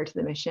 days prior to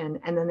the mission,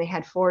 and then they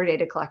had 4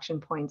 data collection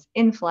points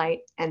in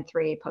flight and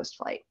 3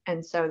 post-flight.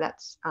 And so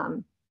that's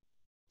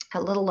a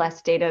little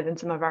less data than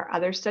some of our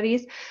other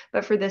studies,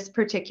 but for this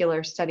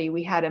particular study,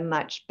 we had a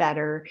much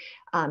better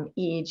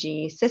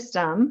EEG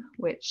system,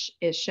 which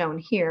is shown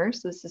here.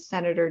 So this is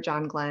Senator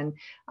John Glenn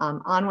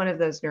on one of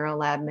those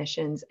NeuroLab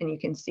missions, and you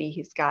can see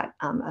he's got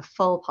a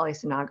full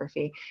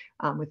polysomnography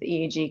with the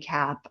EEG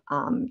cap,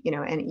 and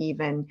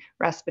even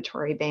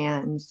respiratory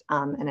bands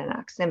and an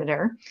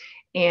oximeter.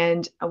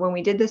 And when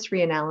we did this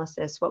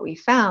reanalysis, what we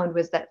found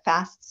was that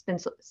fast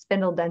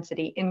spindle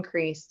density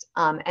increased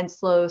and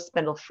slow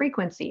spindle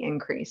frequency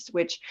increased,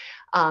 which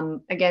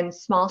again,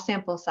 small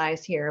sample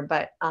size here,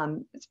 but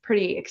it's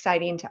pretty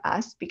exciting to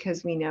us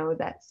because we know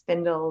that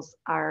spindles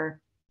are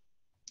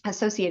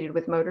associated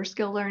with motor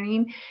skill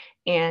learning.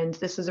 And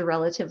this was a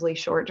relatively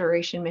short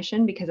duration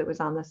mission because it was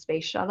on the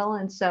space shuttle.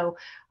 And so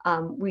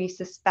we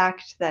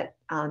suspect that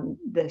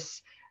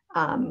this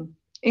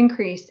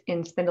increase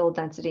in spindle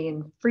density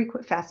and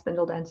fast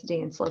spindle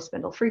density and slow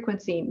spindle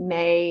frequency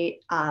may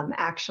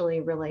actually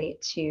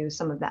relate to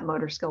some of that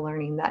motor skill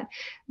learning that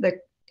the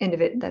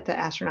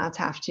astronauts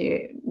have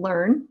to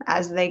learn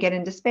as they get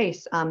into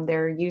space.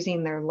 They're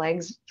using their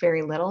legs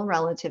very little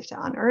relative to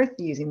on Earth,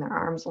 using their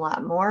arms a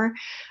lot more.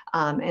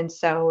 And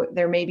so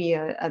there may be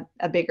a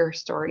bigger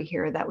story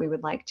here that we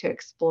would like to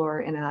explore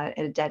in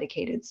a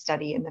dedicated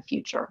study in the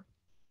future.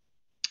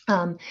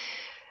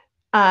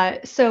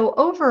 So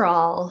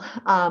overall,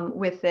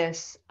 with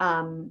this,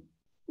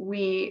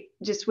 we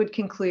just would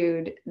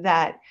conclude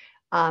that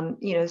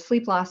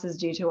sleep loss is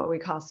due to what we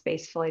call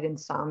spaceflight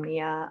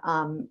insomnia,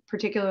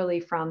 particularly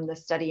from the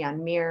study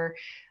on Mir.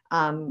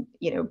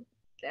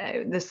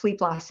 The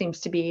sleep loss seems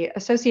to be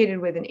associated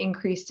with an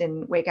increase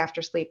in wake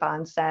after sleep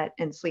onset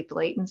and sleep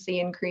latency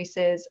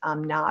increases,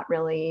 not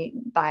really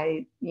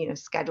by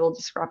schedule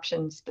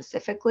disruption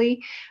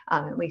specifically,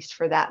 at least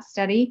for that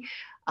study.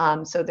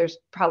 So there's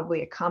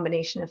probably a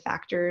combination of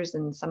factors,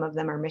 and some of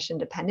them are mission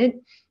dependent.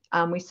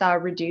 We saw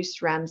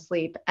reduced REM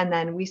sleep, and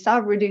then we saw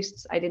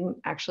reduced, I didn't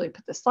actually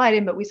put the slide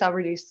in, but we saw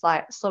reduced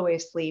slow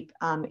wave sleep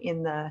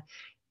in the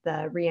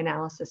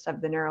reanalysis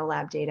of the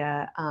NeuroLab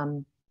data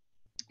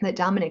that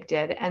Dominic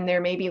did. And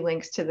there may be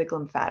links to the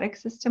glymphatic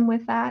system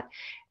with that.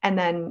 And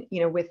then,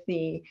 with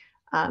the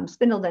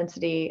spindle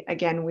density,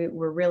 again,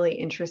 we're really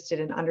interested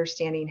in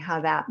understanding how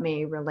that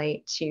may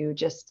relate to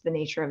just the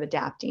nature of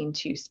adapting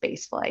to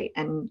spaceflight,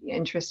 and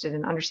interested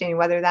in understanding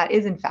whether that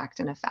is in fact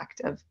an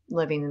effect of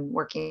living and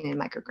working in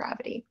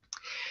microgravity.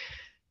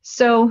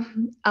 So,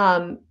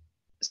 I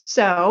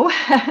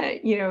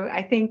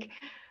think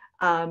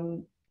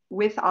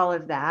with all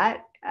of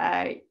that,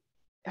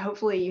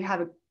 hopefully you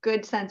have a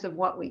good sense of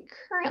what we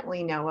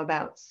currently know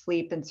about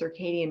sleep and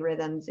circadian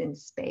rhythms in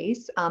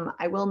space.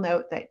 I will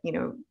note that,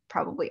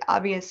 probably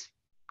obvious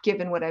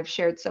given what I've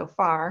shared so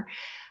far,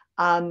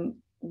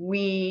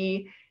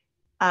 we,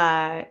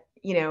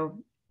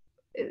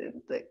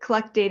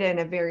 collect data in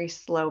a very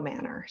slow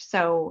manner.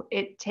 So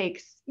it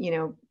takes,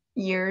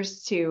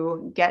 years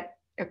to get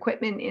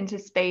equipment into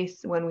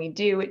space. When we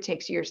do, it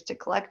takes years to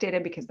collect data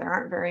because there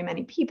aren't very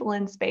many people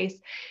in space.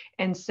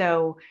 And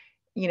so,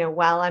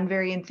 while I'm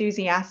very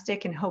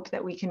enthusiastic and hope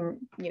that we can,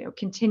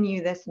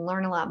 continue this and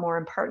learn a lot more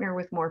and partner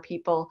with more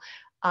people,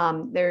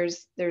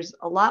 there's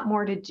a lot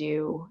more to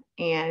do,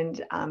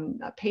 and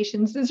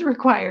patience is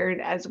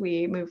required as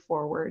we move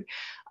forward.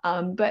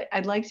 But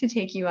I'd like to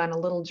take you on a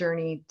little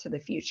journey to the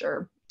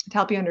future to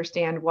help you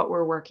understand what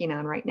we're working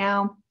on right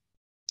now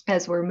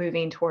as we're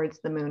moving towards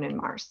the Moon and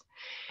Mars.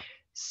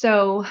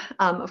 So,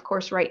 of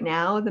course, right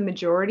now, the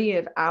majority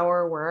of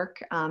our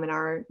work and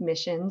our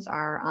missions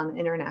are on the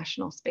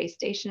International Space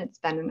Station. It's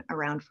been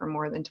around for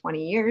more than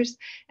 20 years,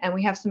 and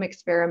we have some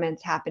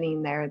experiments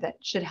happening there that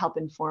should help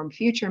inform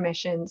future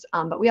missions.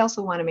 But we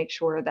also want to make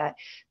sure that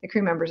the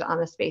crew members on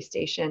the space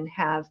station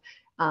have,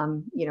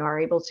 are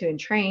able to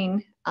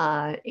entrain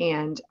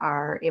and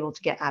are able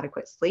to get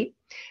adequate sleep.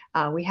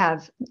 We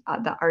have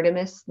the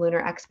Artemis lunar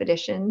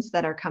expeditions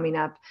that are coming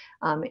up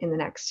in the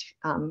next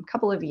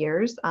couple of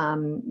years.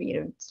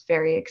 It's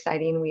very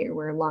exciting.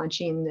 We're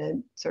launching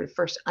the sort of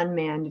first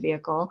unmanned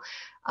vehicle,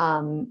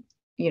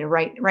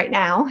 right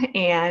now.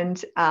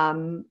 And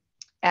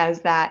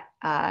as that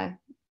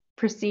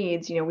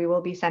proceeds, we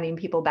will be sending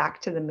people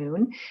back to the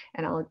Moon,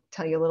 and I'll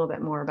tell you a little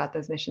bit more about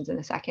those missions in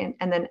a second.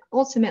 And then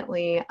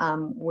ultimately,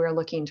 we're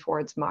looking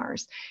towards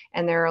Mars,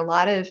 and there are a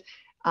lot of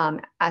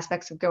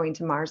aspects of going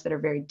to Mars that are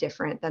very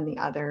different than the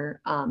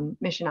other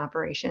mission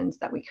operations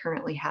that we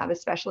currently have,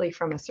 especially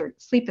from a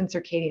sleep and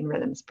circadian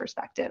rhythms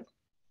perspective.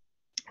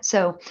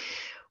 So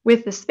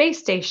with the space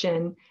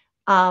station,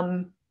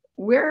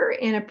 we're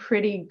in a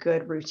pretty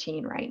good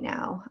routine right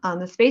now.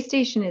 The space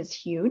station is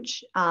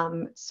huge,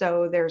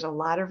 so there's a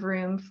lot of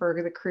room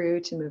for the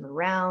crew to move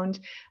around.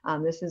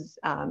 This is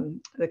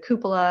the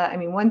cupola. I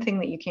mean, one thing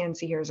that you can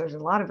see here is there's a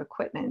lot of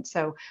equipment.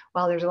 So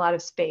while there's a lot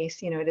of space,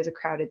 it is a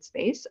crowded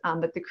space,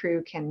 but the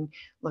crew can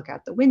look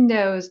out the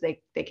windows.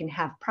 They can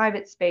have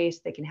private space.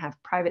 They can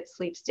have private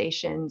sleep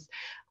stations.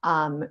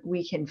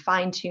 We can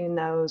fine tune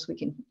those. We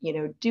can,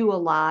 do a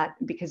lot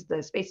because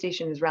the space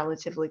station is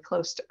relatively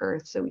close to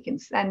Earth. So we can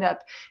send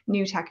up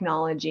new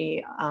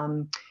technology,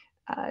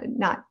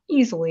 not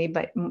easily,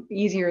 but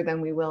easier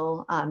than we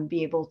will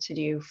be able to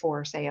do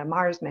for, say, a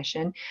Mars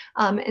mission.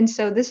 And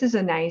so this is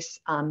a nice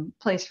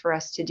place for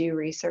us to do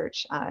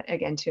research,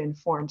 again, to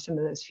inform some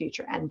of those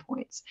future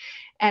endpoints.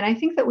 And I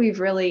think that we've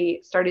really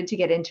started to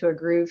get into a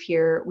groove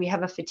here. We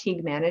have a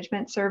fatigue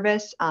management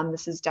service.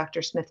 This is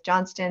Dr. Smith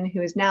Johnston,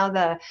 who is now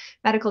the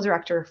medical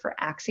director for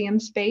Axiom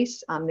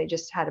Space. They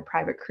just had a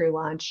private crew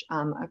launch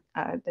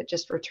that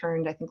just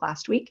returned, I think,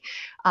 last week.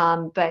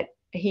 But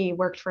he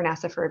worked for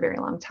NASA for a very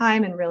long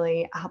time and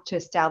really helped to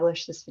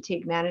establish this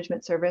fatigue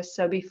management service.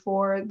 So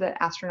before the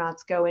astronauts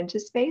go into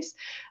space,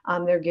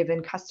 they're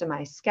given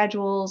customized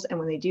schedules. And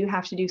when they do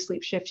have to do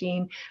sleep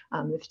shifting,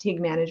 the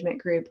fatigue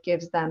management group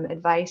gives them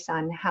advice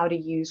on how to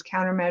use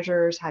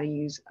countermeasures, how to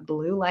use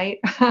blue light,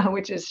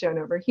 which is shown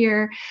over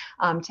here,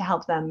 to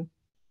help them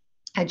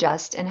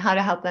adjust, and how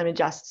to help them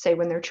adjust, say,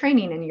 when they're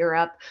training in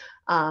Europe,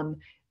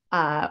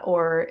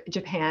 or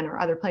Japan or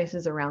other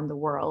places around the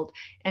world.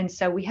 And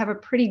so we have a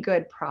pretty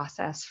good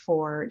process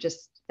for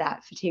just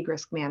that fatigue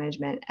risk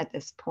management at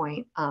this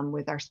point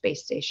with our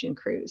space station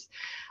crews.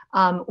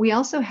 We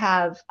also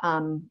have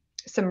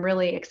some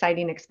really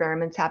exciting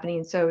experiments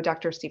happening. So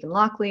Dr. Stephen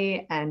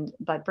Lockley and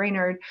Bud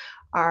Brainerd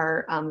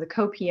are the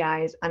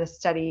co-PIs on a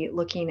study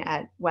looking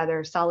at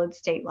whether solid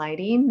state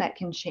lighting that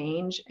can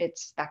change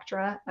its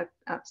spectrum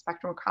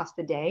across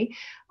the day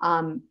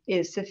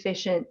is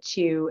sufficient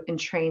to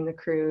entrain the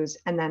crews,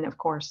 and then of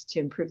course to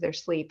improve their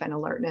sleep and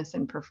alertness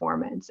and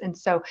performance. And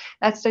so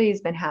that study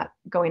has been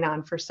going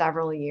on for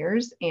several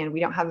years, and we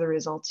don't have the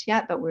results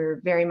yet, but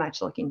we're very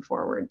much looking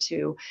forward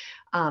to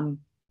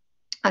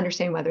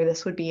understand whether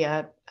this would be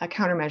a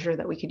countermeasure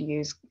that we could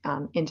use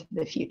into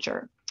the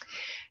future.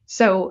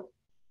 So,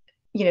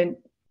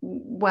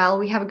 while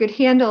we have a good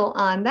handle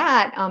on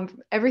that,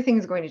 everything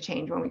is going to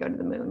change when we go to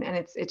the moon, and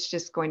it's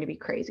just going to be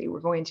crazy. We're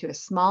going to a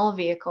small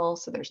vehicle,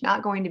 so there's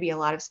not going to be a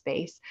lot of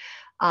space.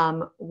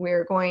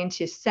 We're going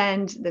to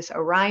send this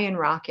Orion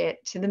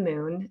rocket to the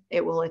moon.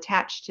 It will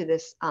attach to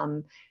this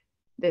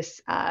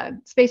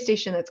space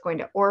station that's going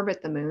to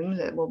orbit the moon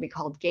that will be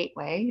called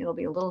Gateway. It'll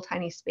be a little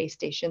tiny space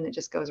station that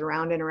just goes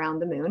around and around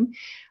the moon.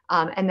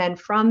 And then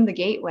from the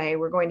Gateway,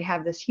 we're going to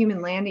have this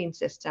human landing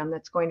system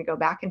that's going to go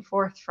back and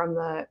forth from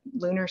the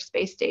lunar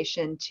space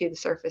station to the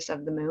surface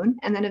of the moon.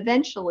 And then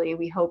eventually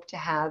we hope to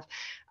have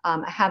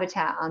a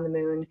habitat on the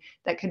moon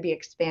that could be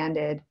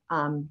expanded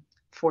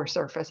for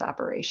surface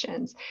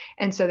operations.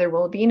 And so there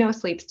will be no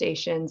sleep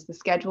stations. The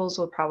schedules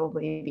will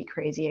probably be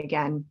crazy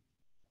again.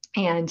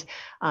 And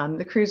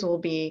the crews there will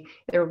be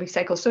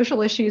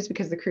psychosocial issues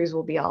because the crews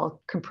will be all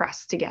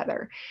compressed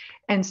together.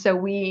 And so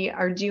we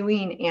are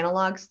doing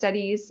analog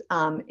studies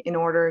in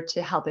order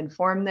to help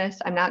inform this.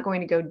 I'm not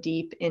going to go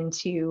deep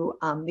into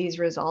these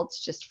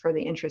results just for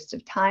the interest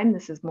of time.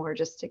 This is more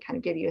just to kind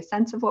of give you a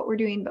sense of what we're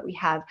doing, but we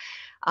have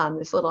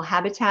this little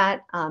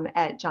habitat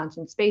at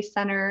Johnson Space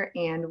Center,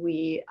 and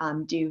we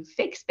do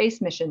fake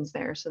space missions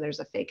there. So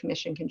there's a fake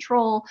mission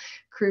control.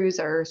 Crews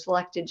are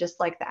selected just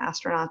like the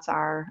astronauts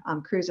are.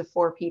 Crews of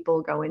 4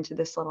 people go into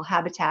this little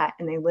habitat,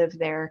 and they live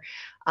there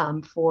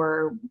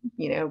for,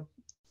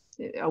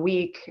 a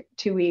week,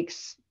 2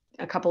 weeks,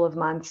 a couple of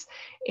months,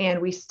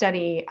 and we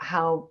study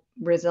how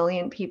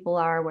resilient people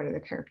are, what are the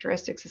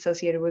characteristics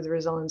associated with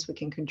resilience. We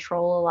can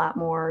control a lot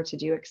more to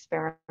do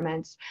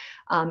experiments.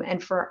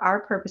 And for our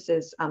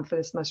purposes, for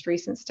this most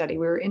recent study,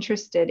 we were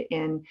interested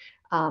in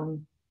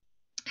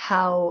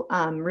how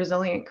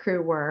resilient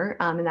crew were,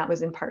 and that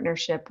was in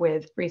partnership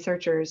with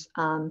researchers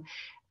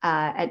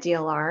at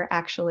DLR,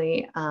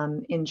 actually,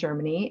 in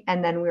Germany.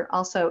 And then we're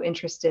also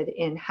interested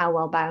in how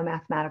well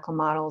biomathematical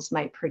models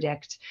might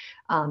predict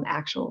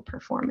actual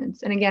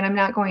performance. And again, I'm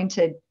not going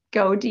to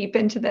go deep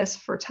into this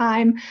for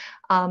time,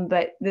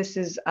 but this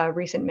is a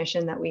recent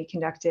mission that we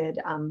conducted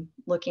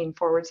looking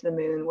forward to the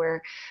moon,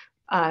 where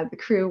the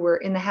crew were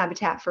in the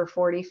habitat for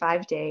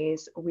 45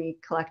 days. We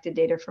collected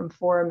data from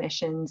 5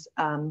 missions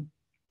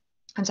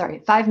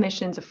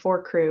of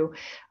 4 crew.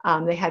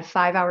 They had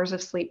 5 hours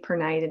of sleep per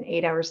night and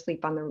 8 hours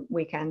sleep on the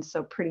weekends,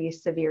 so pretty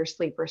severe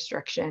sleep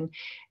restriction.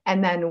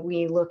 And then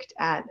we looked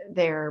at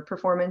their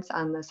performance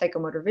on the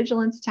psychomotor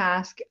vigilance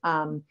task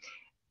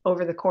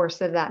over the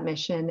course of that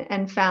mission,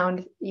 and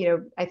found,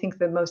 I think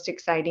the most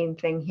exciting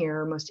thing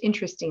here, most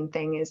interesting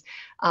thing is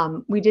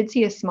we did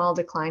see a small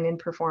decline in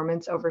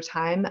performance over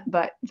time,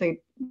 but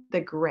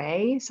the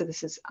gray, so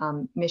this is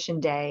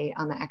mission day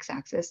on the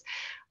x-axis,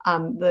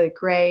 The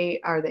gray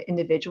are the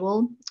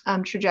individual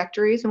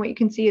trajectories. And what you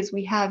can see is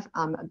we have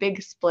a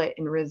big split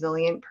in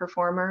resilient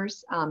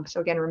performers.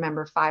 So again,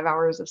 remember 5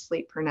 hours of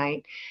sleep per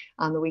night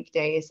on the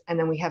weekdays. And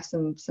then we have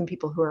some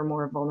people who are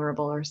more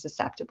vulnerable or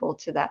susceptible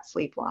to that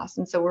sleep loss.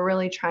 And so we're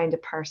really trying to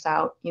parse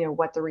out,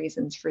 what the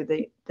reasons for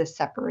the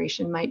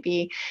separation might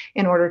be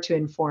in order to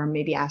inform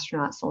maybe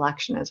astronaut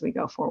selection as we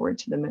go forward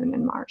to the moon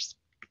and Mars.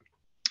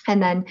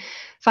 And then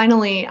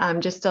finally,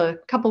 just a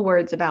couple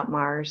words about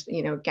Mars.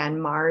 Again,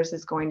 Mars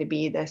is going to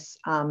be this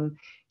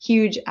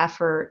huge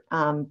effort,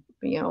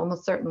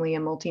 almost certainly a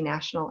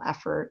multinational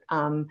effort,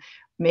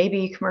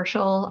 maybe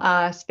commercial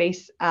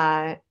space.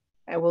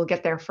 We'll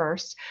get there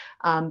first,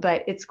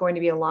 but it's going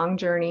to be a long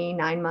journey,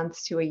 9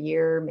 months to a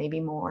year, maybe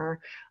more.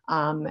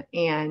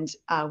 And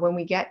when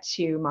we get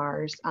to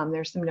Mars,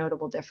 there's some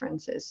notable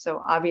differences.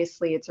 So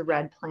obviously it's a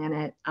red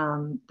planet.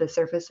 The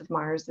surface of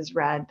Mars is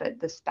red, but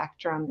the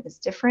spectrum is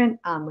different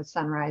with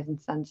sunrise and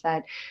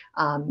sunset.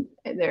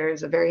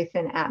 There's a very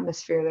thin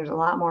atmosphere. There's a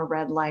lot more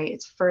red light.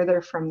 It's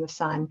further from the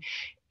sun.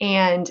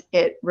 And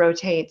it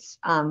rotates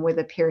with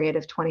a period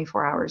of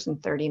 24 hours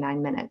and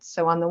 39 minutes.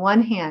 So on the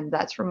one hand,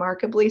 that's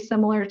remarkably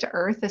similar to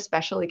Earth,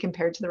 especially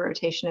compared to the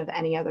rotation of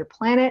any other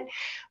planet.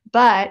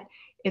 But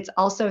it's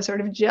also sort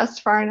of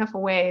just far enough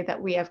away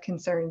that we have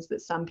concerns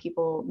that some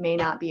people may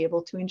not be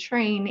able to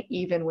entrain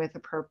even with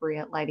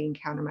appropriate lighting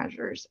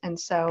countermeasures. And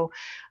so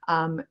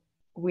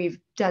we've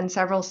done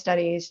several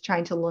studies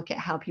trying to look at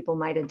how people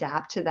might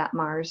adapt to that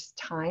Mars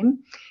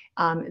time.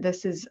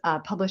 This is a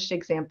published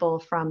example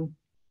from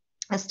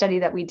a study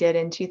that we did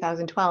in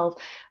 2012.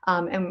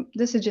 And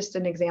this is just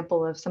an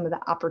example of some of the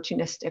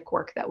opportunistic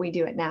work that we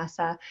do at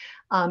NASA.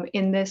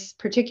 In this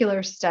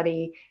particular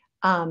study,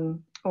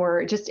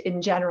 or just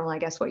in general, I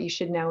guess what you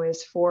should know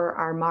is for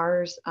our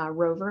Mars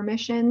rover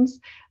missions,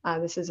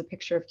 this is a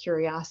picture of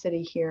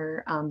Curiosity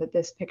here, but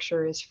this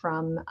picture is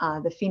from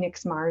the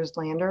Phoenix Mars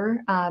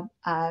lander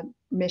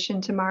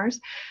mission to Mars.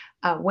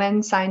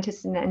 When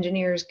scientists and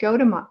engineers go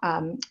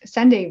to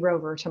send a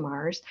rover to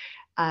Mars,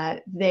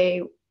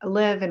 they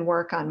live and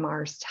work on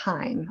Mars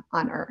time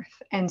on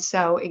Earth. And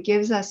so it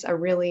gives us a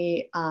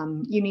really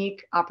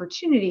unique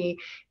opportunity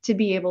to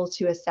be able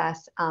to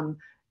assess,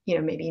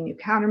 maybe new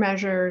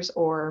countermeasures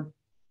or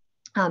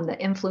the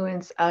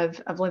influence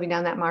of living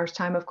down that Mars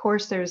time. Of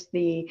course, there's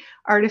the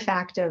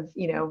artifact of,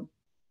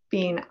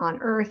 being on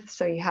Earth.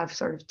 So you have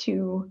sort of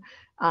two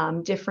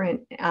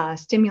different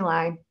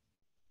stimuli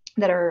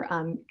that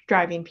are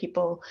driving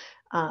people's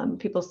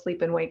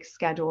sleep and wake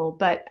schedule.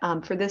 But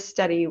for this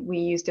study, we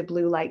used a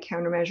blue light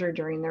countermeasure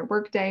during their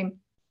workday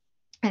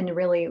and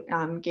really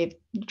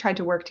tried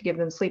to work to give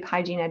them sleep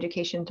hygiene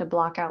education to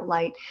block out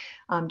light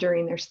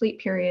during their sleep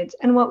periods.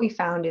 And what we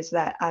found is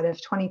that out of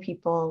 20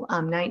 people,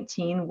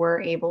 19 were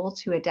able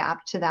to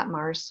adapt to that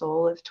Mars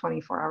sol of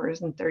 24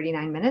 hours and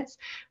 39 minutes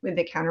with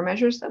the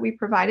countermeasures that we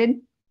provided.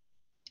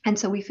 And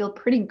so we feel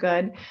pretty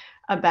good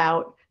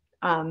about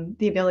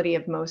the ability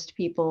of most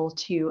people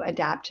to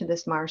adapt to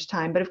this Mars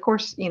time. But of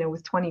course,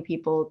 with 20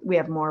 people, we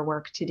have more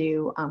work to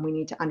do. We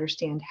need to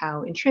understand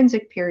how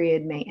intrinsic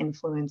period may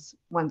influence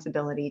one's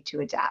ability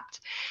to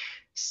adapt.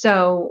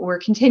 So we're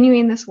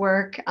continuing this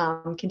work,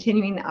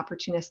 continuing the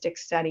opportunistic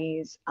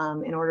studies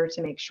in order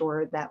to make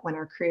sure that when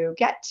our crew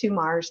get to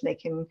Mars, they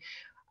can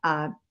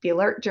be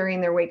alert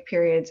during their wake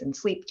periods and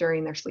sleep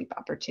during their sleep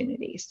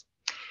opportunities.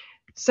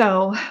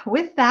 So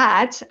with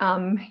that,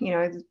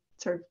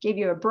 sort of gave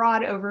you a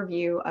broad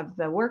overview of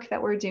the work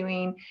that we're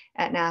doing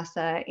at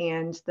NASA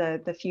and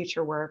the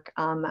future work.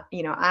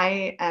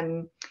 I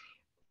am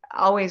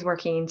always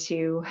working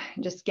to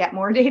just get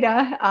more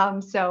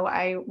data. So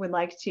I would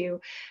like to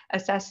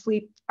assess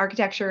sleep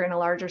architecture in a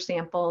larger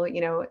sample.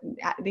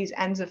 These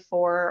N's of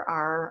 4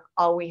 are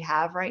all we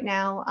have right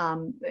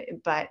now,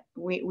 but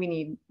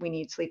we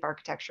need sleep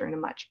architecture in a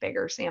much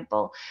bigger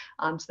sample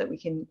so that we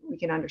can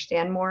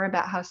understand more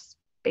about how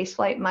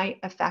spaceflight might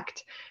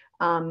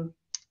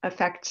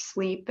affect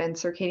sleep and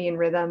circadian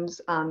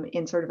rhythms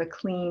in sort of a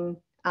clean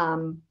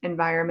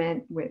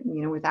environment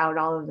without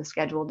all of the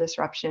schedule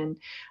disruption.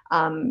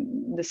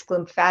 This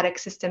glymphatic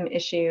system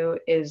issue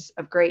is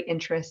of great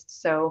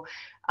interest. So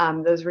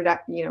those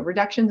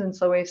reductions in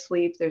slow wave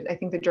sleep, I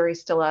think the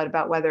jury's still out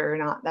about whether or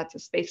not that's a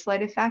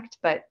spaceflight effect,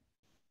 but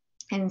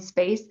in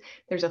space,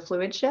 there's a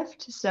fluid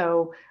shift.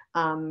 So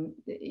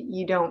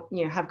you don't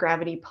have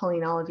gravity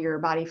pulling all of your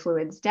body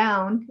fluids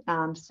down.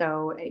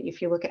 So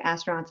if you look at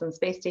astronauts on the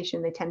space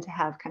station, they tend to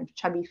have kind of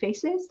chubby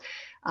faces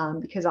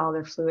because all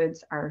their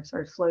fluids are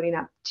sort of floating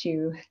up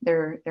to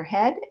their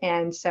head.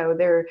 And so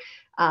there's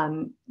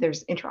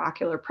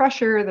intraocular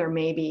pressure. There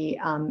may be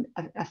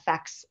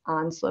effects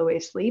on slow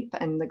wave sleep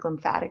and the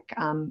glymphatic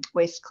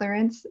waste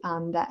clearance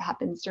that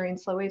happens during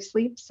slow wave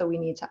sleep. So we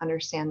need to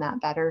understand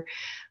that better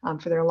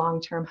for their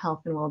long-term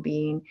health and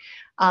well-being.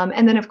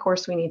 And then, of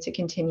course, we need to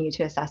continue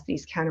to assess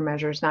these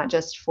countermeasures, not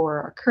just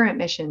for our current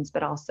missions,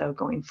 but also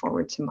going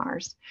forward to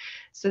Mars.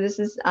 So this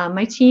is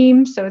my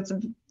team. So it's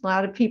a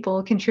lot of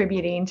people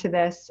contributing to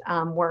this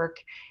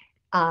work.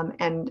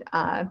 And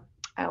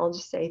I will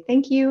just say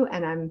thank you,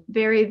 and I'm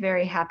very,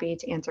 very happy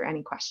to answer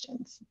any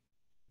questions.